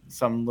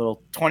 Some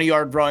little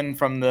 20-yard run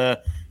from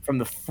the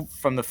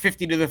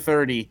 50 to the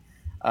 30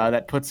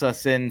 that puts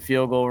us in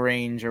field goal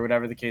range or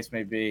whatever the case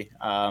may be.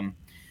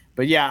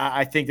 But yeah,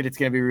 I think that it's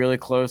going to be really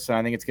close, and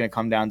I think it's going to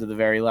come down to the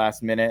very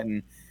last minute.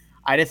 And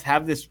I just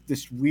have this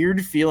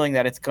weird feeling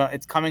that it's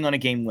coming on a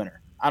game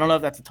winner. I don't know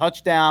if that's a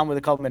touchdown with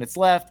a couple minutes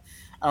left.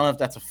 I don't know if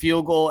that's a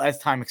field goal as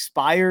time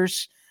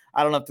expires.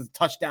 I don't know if it's a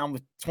touchdown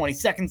with 20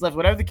 seconds left,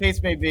 whatever the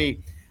case may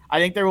be. I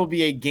think there will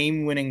be a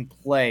game-winning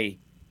play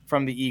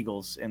from the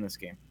Eagles in this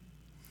game.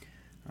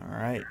 All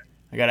right.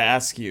 I got to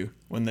ask you,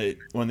 when the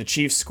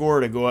Chiefs score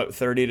to go up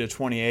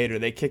 30-28, are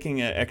they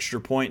kicking an extra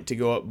point to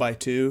go up by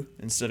 2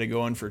 instead of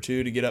going for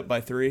 2 to get up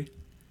by 3?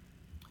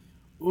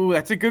 Ooh,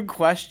 that's a good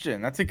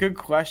question. Are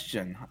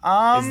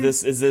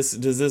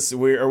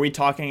we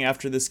talking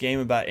after this game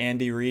about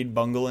Andy Reid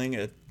bungling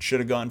a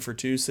should have gone for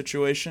 2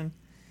 situation?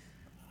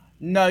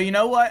 No, you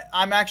know what?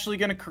 I'm actually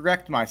going to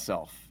correct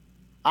myself.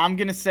 I'm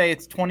going to say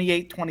it's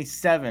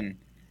 28-27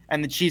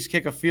 and the Chiefs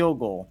kick a field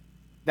goal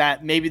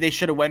that maybe they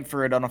should have went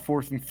for it on a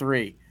 4th and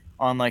 3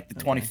 on like the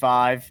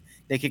 25.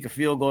 They kick a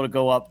field goal to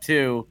go up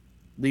 2,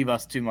 leave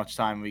us too much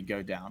time and we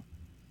go down.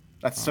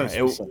 That's so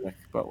specific,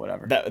 but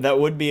whatever. That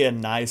would be a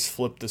nice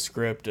flip the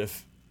script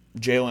if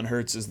Jalen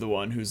Hurts is the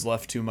one who's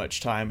left too much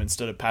time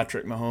instead of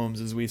Patrick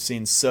Mahomes, as we've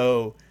seen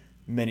so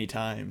many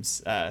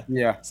times.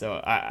 Yeah. So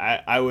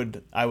I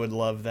would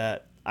love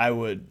that. I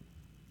would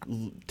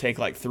take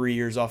like 3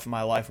 years off of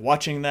my life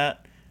watching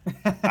that.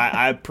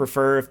 I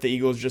prefer if the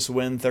Eagles just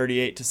win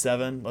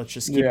 38-7. Let's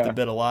just keep the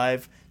bit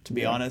alive, to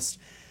be honest.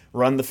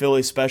 Run the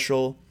Philly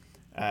special.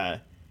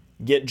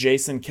 Get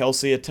Jason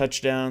Kelce a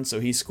touchdown so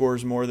he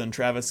scores more than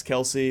Travis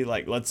Kelce.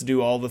 Like, let's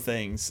do all the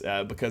things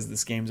because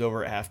this game's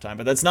over at halftime.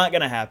 But that's not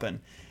going to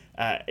happen.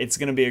 It's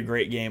going to be a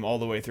great game all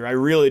the way through. I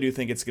really do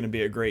think it's going to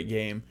be a great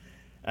game.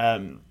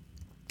 I'm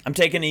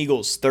taking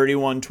Eagles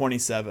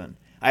 31-27.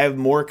 I have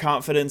more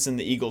confidence in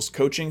the Eagles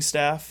coaching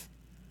staff.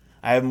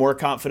 I have more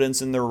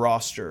confidence in their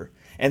roster.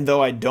 And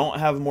though I don't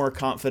have more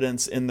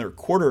confidence in their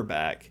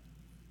quarterback,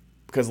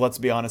 because let's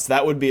be honest,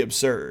 that would be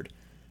absurd.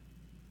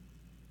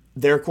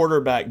 Their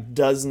quarterback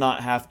does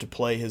not have to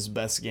play his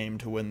best game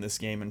to win this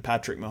game, and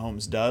Patrick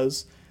Mahomes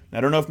does. And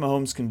I don't know if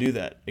Mahomes can do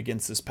that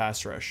against this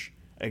pass rush,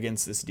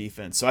 against this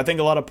defense. So I think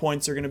a lot of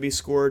points are going to be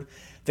scored.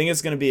 I think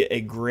it's going to be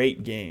a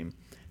great game.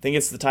 I think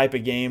it's the type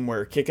of game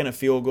where kicking a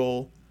field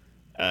goal,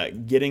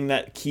 getting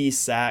that key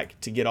sack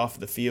to get off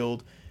the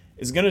field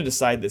is going to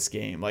decide this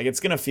game. Like,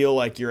 it's going to feel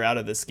like you're out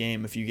of this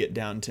game if you get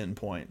down 10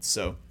 points.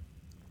 So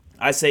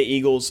I say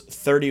Eagles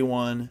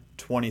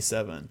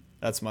 31-27.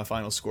 That's my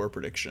final score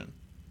prediction.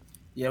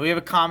 Yeah, we have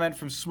a comment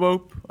from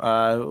Swope.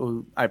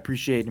 I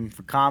appreciate him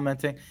for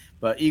commenting.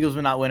 But Eagles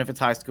will not win if it's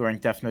high scoring.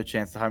 Definitely no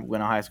chance to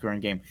win a high scoring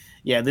game.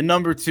 Yeah, the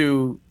number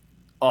 2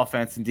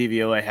 offense in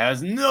DVOA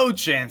has no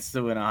chance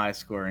to win a high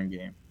scoring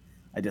game.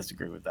 I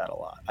disagree with that a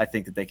lot. I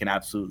think that they can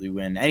absolutely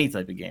win any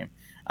type of game.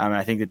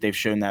 I think that they've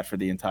shown that for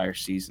the entire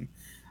season.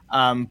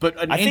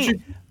 But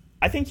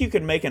I think you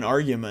could make an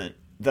argument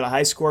that a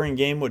high-scoring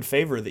game would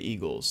favor the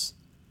Eagles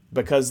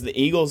because the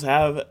Eagles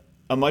have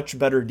a much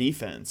better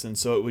defense, and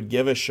so it would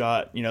give a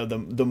shot. You know,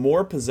 the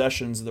more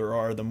possessions there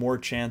are, the more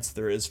chance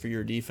there is for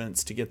your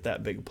defense to get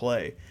that big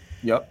play.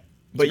 Yep.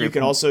 But you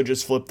can also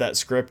just flip that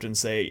script and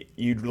say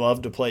you'd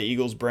love to play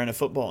Eagles brand of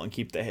football and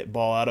keep the hit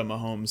ball out of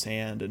Mahomes'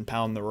 hand and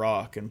pound the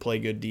rock and play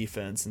good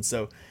defense. And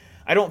so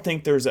I don't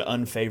think there's an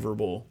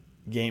unfavorable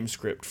game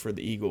script for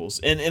the Eagles,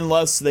 and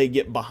unless they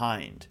get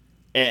behind.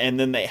 And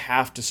then they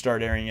have to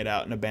start airing it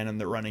out and abandon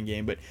the running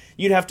game. But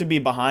you'd have to be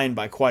behind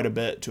by quite a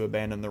bit to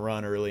abandon the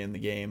run early in the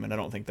game, and I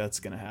don't think that's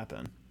going to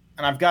happen.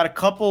 And I've got a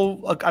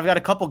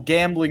couple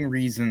gambling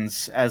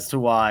reasons as to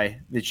why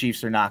the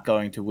Chiefs are not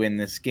going to win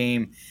this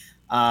game.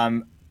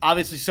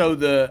 Obviously,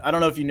 I don't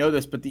know if you know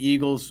this, but the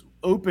Eagles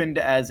opened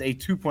as a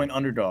 2-point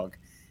underdog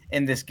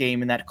in this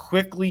game, and that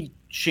quickly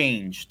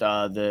changed.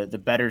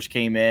 The bettors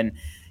came in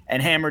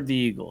and hammered the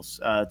Eagles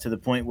to the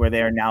point where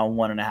they are now a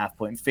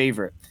 1.5-point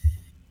favorite.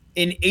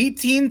 In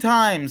 18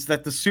 times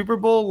that the Super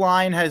Bowl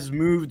line has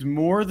moved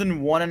more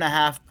than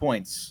 1.5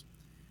 points,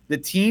 the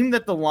team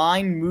that the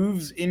line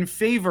moves in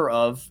favor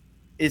of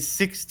is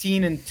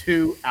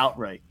 16-2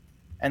 outright,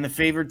 and the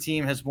favored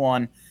team has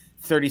won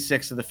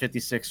 36 of the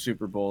 56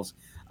 Super Bowls.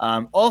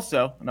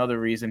 Also,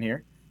 another reason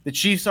here, the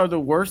Chiefs are the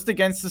worst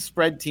against the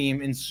spread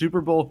team in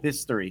Super Bowl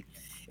history.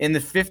 In the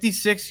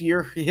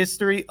 56-year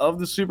history of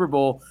the Super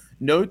Bowl,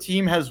 no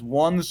team has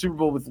won the Super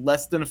Bowl with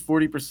less than a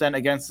 40%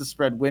 against the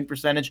spread win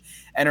percentage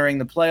entering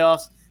the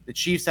playoffs. The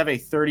Chiefs have a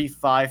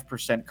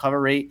 35%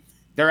 cover rate.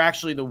 They're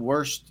actually the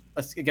worst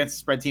against the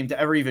spread team to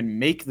ever even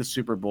make the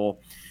Super Bowl.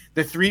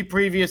 The 3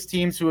 previous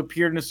teams who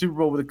appeared in the Super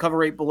Bowl with a cover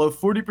rate below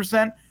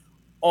 40%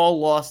 all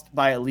lost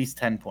by at least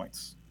 10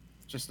 points.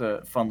 Just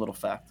a fun little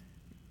fact.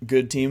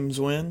 Good teams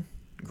win,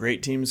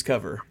 great teams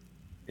cover.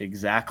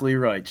 Exactly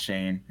right,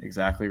 Shane.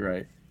 Exactly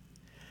right.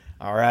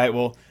 All right,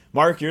 well,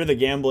 Mark, you're the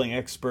gambling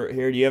expert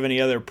here. Do you have any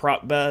other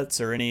prop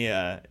bets or any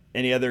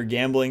other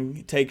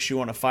gambling takes you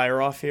want to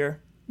fire off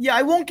here? Yeah,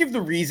 I won't give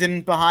the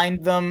reason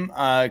behind them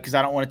because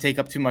I don't want to take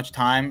up too much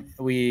time.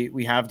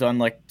 We have done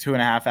like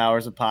 2.5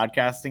 hours of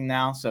podcasting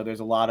now, so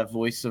there's a lot of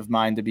voice of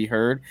mine to be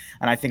heard,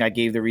 and I think I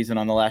gave the reason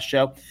on the last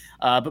show.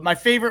 But my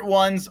favorite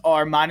ones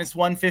are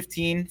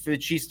 -115 for the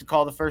Chiefs to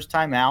call the first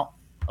time out.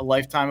 A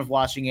lifetime of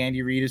watching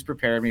Andy Reid has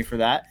prepared me for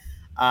that.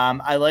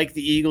 I like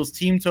the Eagles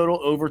team total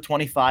over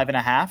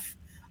 25.5.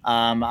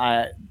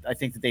 I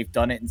think that they've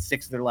done it in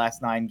 6 of their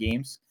last 9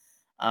 games.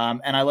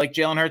 And I like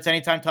Jalen Hurts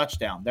anytime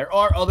touchdown. There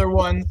are other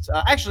ones.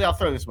 Actually, I'll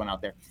throw this one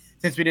out there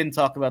since we didn't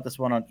talk about this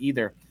one on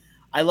either.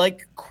 I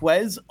like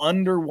Quez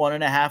under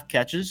 1.5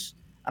 catches,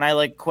 and I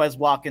like Quez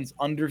Watkins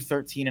under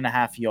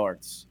 13.5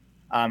 yards.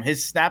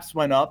 His snaps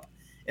went up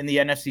in the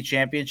NFC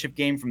Championship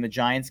game from the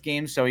Giants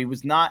game, so he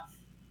was not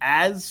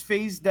as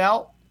phased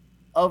out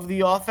of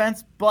the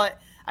offense, but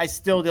I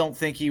still don't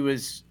think he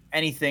was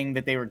anything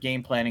that they were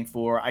game planning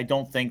for. I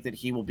don't think that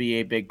he will be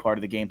a big part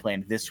of the game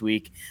plan this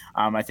week.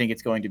 I think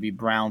it's going to be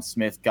Brown,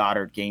 Smith,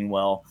 Goddard,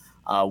 Gainwell,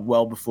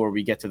 well before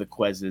we get to the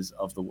Quezes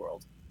of the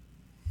world.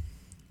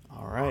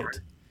 All right.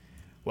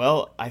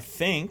 Well, I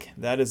think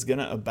that is going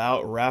to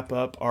about wrap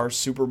up our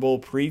Super Bowl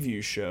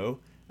preview show.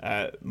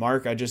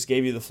 Mark, I just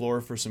gave you the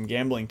floor for some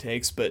gambling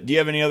takes, but do you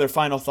have any other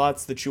final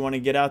thoughts that you want to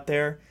get out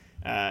there?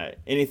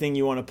 Anything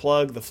you want to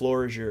plug? The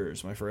floor is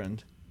yours, my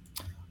friend.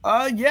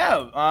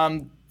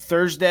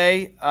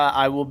 Thursday,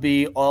 I will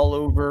be all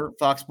over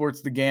Fox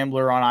Sports The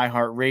Gambler on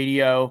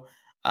iHeartRadio.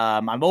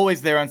 I'm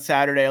always there on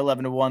Saturday,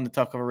 11 to 1, the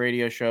Tuck of a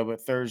Radio Show,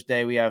 but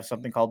Thursday we have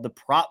something called the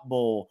Prop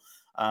Bowl.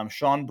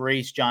 Sean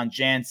Brace, John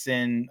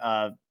Jansen,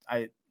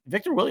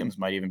 Victor Williams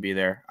might even be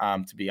there,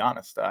 to be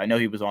honest. I know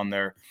he was on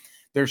their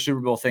Super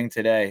Bowl thing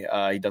today.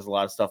 He does a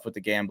lot of stuff with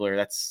The Gambler.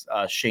 That's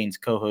Shane's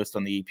co-host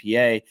on the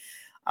EPA.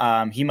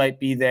 He might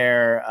be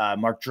there.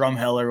 Mark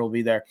Drumheller will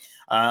be there.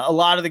 A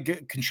lot of the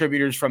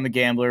contributors from The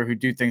Gambler who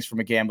do things from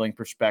a gambling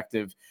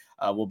perspective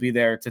will be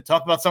there to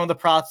talk about some of the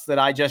props that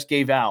I just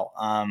gave out.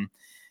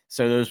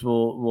 So those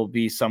will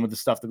be some of the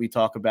stuff that we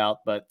talk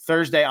about. But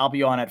Thursday, I'll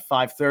be on at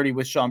 5:30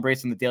 with Sean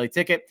Brace on the Daily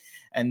Ticket,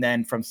 and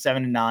then from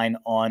 7 to 9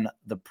 on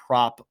the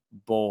Prop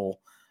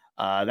Bowl.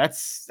 I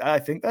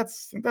think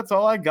that's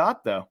all I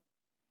got, though.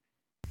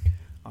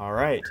 All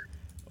right.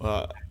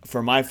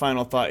 For my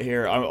final thought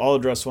here, I'll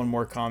address one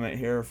more comment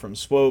here from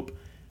Swope.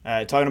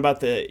 Talking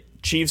about the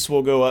Chiefs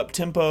will go up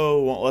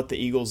tempo, won't let the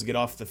Eagles get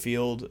off the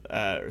field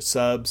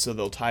sub, so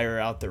they'll tire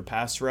out their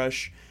pass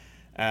rush.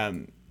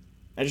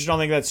 I just don't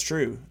think that's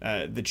true.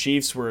 The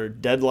Chiefs were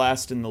dead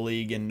last in the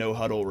league in no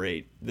huddle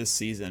rate this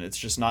season. It's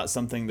just not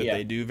something that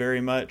they do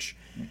very much.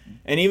 Mm-hmm.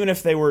 And even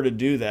if they were to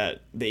do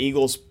that, the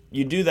Eagles,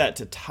 you do that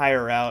to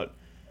tire out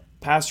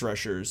pass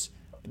rushers.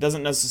 It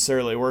doesn't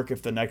necessarily work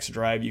if the next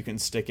drive you can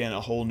stick in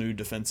a whole new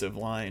defensive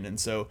line. And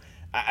so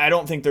I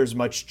don't think there's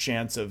much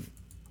chance of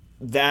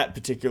that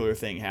particular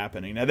thing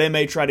happening. Now, they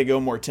may try to go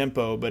more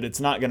tempo, but it's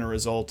not going to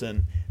result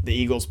in the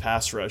Eagles'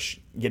 pass rush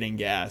getting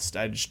gassed.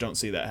 I just don't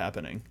see that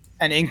happening.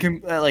 And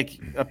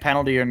a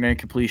penalty or an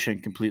incompletion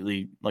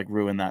completely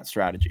ruin that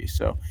strategy.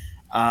 So,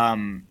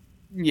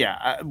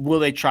 will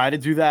they try to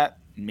do that?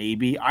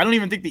 Maybe. I don't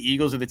even think the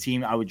Eagles are the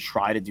team I would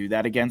try to do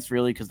that against,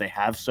 really, because they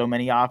have so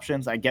many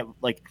options. I get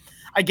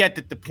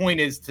that the point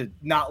is to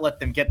not let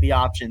them get the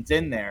options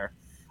in there.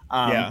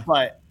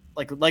 But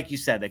like you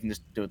said, they can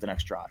just do it the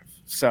next drive.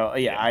 So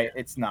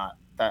it's not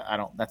that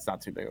that's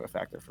not too big of a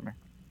factor for me.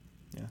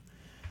 Yeah.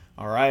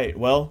 All right.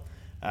 Well,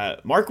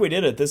 Mark, we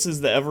did it. This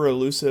is the ever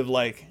elusive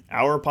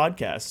hour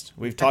podcast.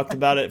 We've talked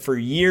about it for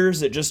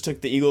years. It just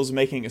took the Eagles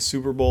making a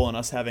Super Bowl and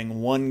us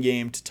having one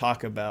game to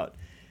talk about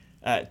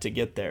to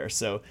get there.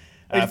 So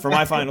for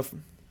my final,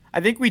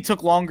 I think we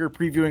took longer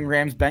previewing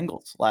Rams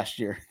Bengals last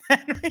year.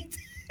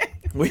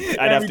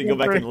 I'd have to go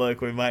back and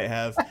look. We might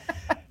have.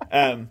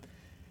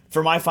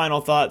 For my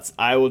final thoughts,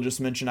 I will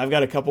just mention I've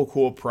got a couple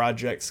cool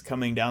projects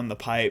coming down the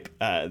pipe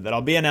that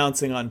I'll be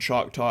announcing on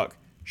Chalk Talk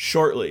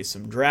shortly.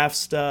 Some draft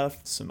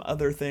stuff, some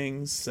other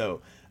things.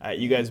 So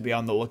you guys be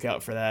on the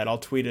lookout for that. I'll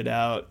tweet it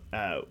out.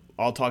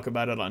 I'll talk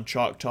about it on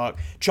Chalk Talk.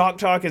 Chalk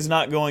Talk is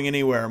not going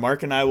anywhere.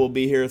 Mark and I will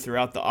be here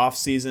throughout the off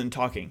season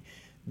talking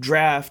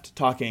draft,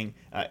 talking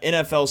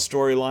NFL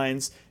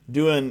storylines,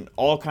 doing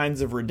all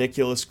kinds of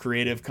ridiculous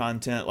creative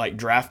content like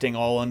drafting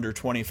all under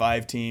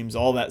 25 teams,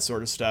 all that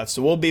sort of stuff.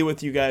 So we'll be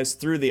with you guys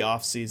through the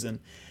off season.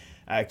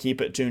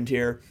 Keep it tuned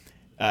here.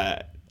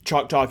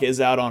 Chalk Talk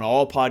is out on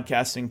all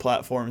podcasting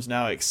platforms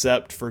now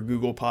except for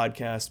Google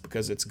Podcast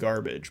because it's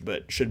garbage,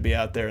 but should be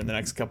out there in the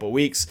next couple of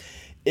weeks.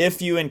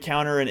 If you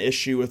encounter an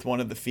issue with one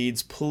of the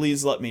feeds,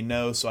 please let me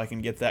know so I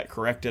can get that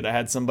corrected. I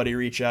had somebody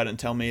reach out and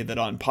tell me that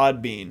on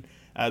Podbean,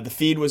 the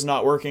feed was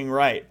not working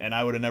right, and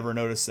I would have never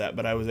noticed that,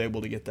 but I was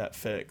able to get that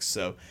fixed.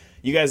 So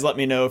you guys let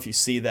me know if you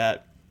see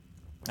that.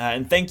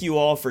 And thank you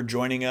all for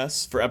joining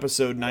us for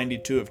episode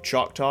 92 of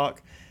Chalk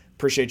Talk.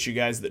 Appreciate you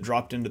guys that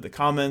dropped into the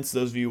comments,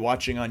 those of you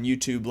watching on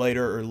YouTube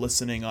later or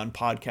listening on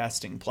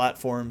podcasting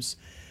platforms.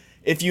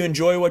 If you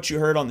enjoy what you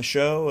heard on the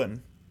show,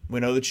 and we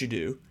know that you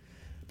do,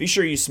 be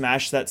sure you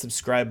smash that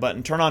subscribe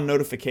button, turn on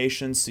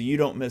notifications so you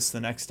don't miss the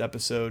next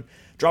episode.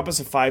 Drop us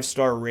a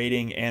 5-star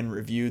rating and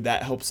review.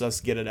 That helps us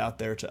get it out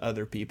there to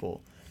other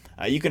people.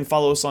 You can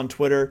follow us on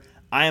Twitter.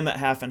 I am at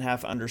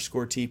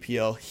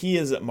 @halfandhalf_TPL. He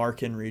is at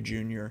Mark Henry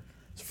Jr.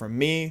 So from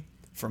me,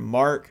 from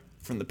Mark,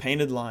 from the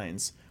Painted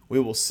Lines, we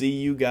will see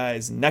you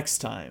guys next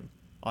time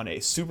on a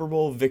Super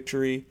Bowl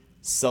victory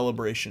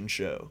celebration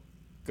show.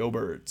 Go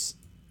Birds.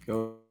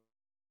 Go.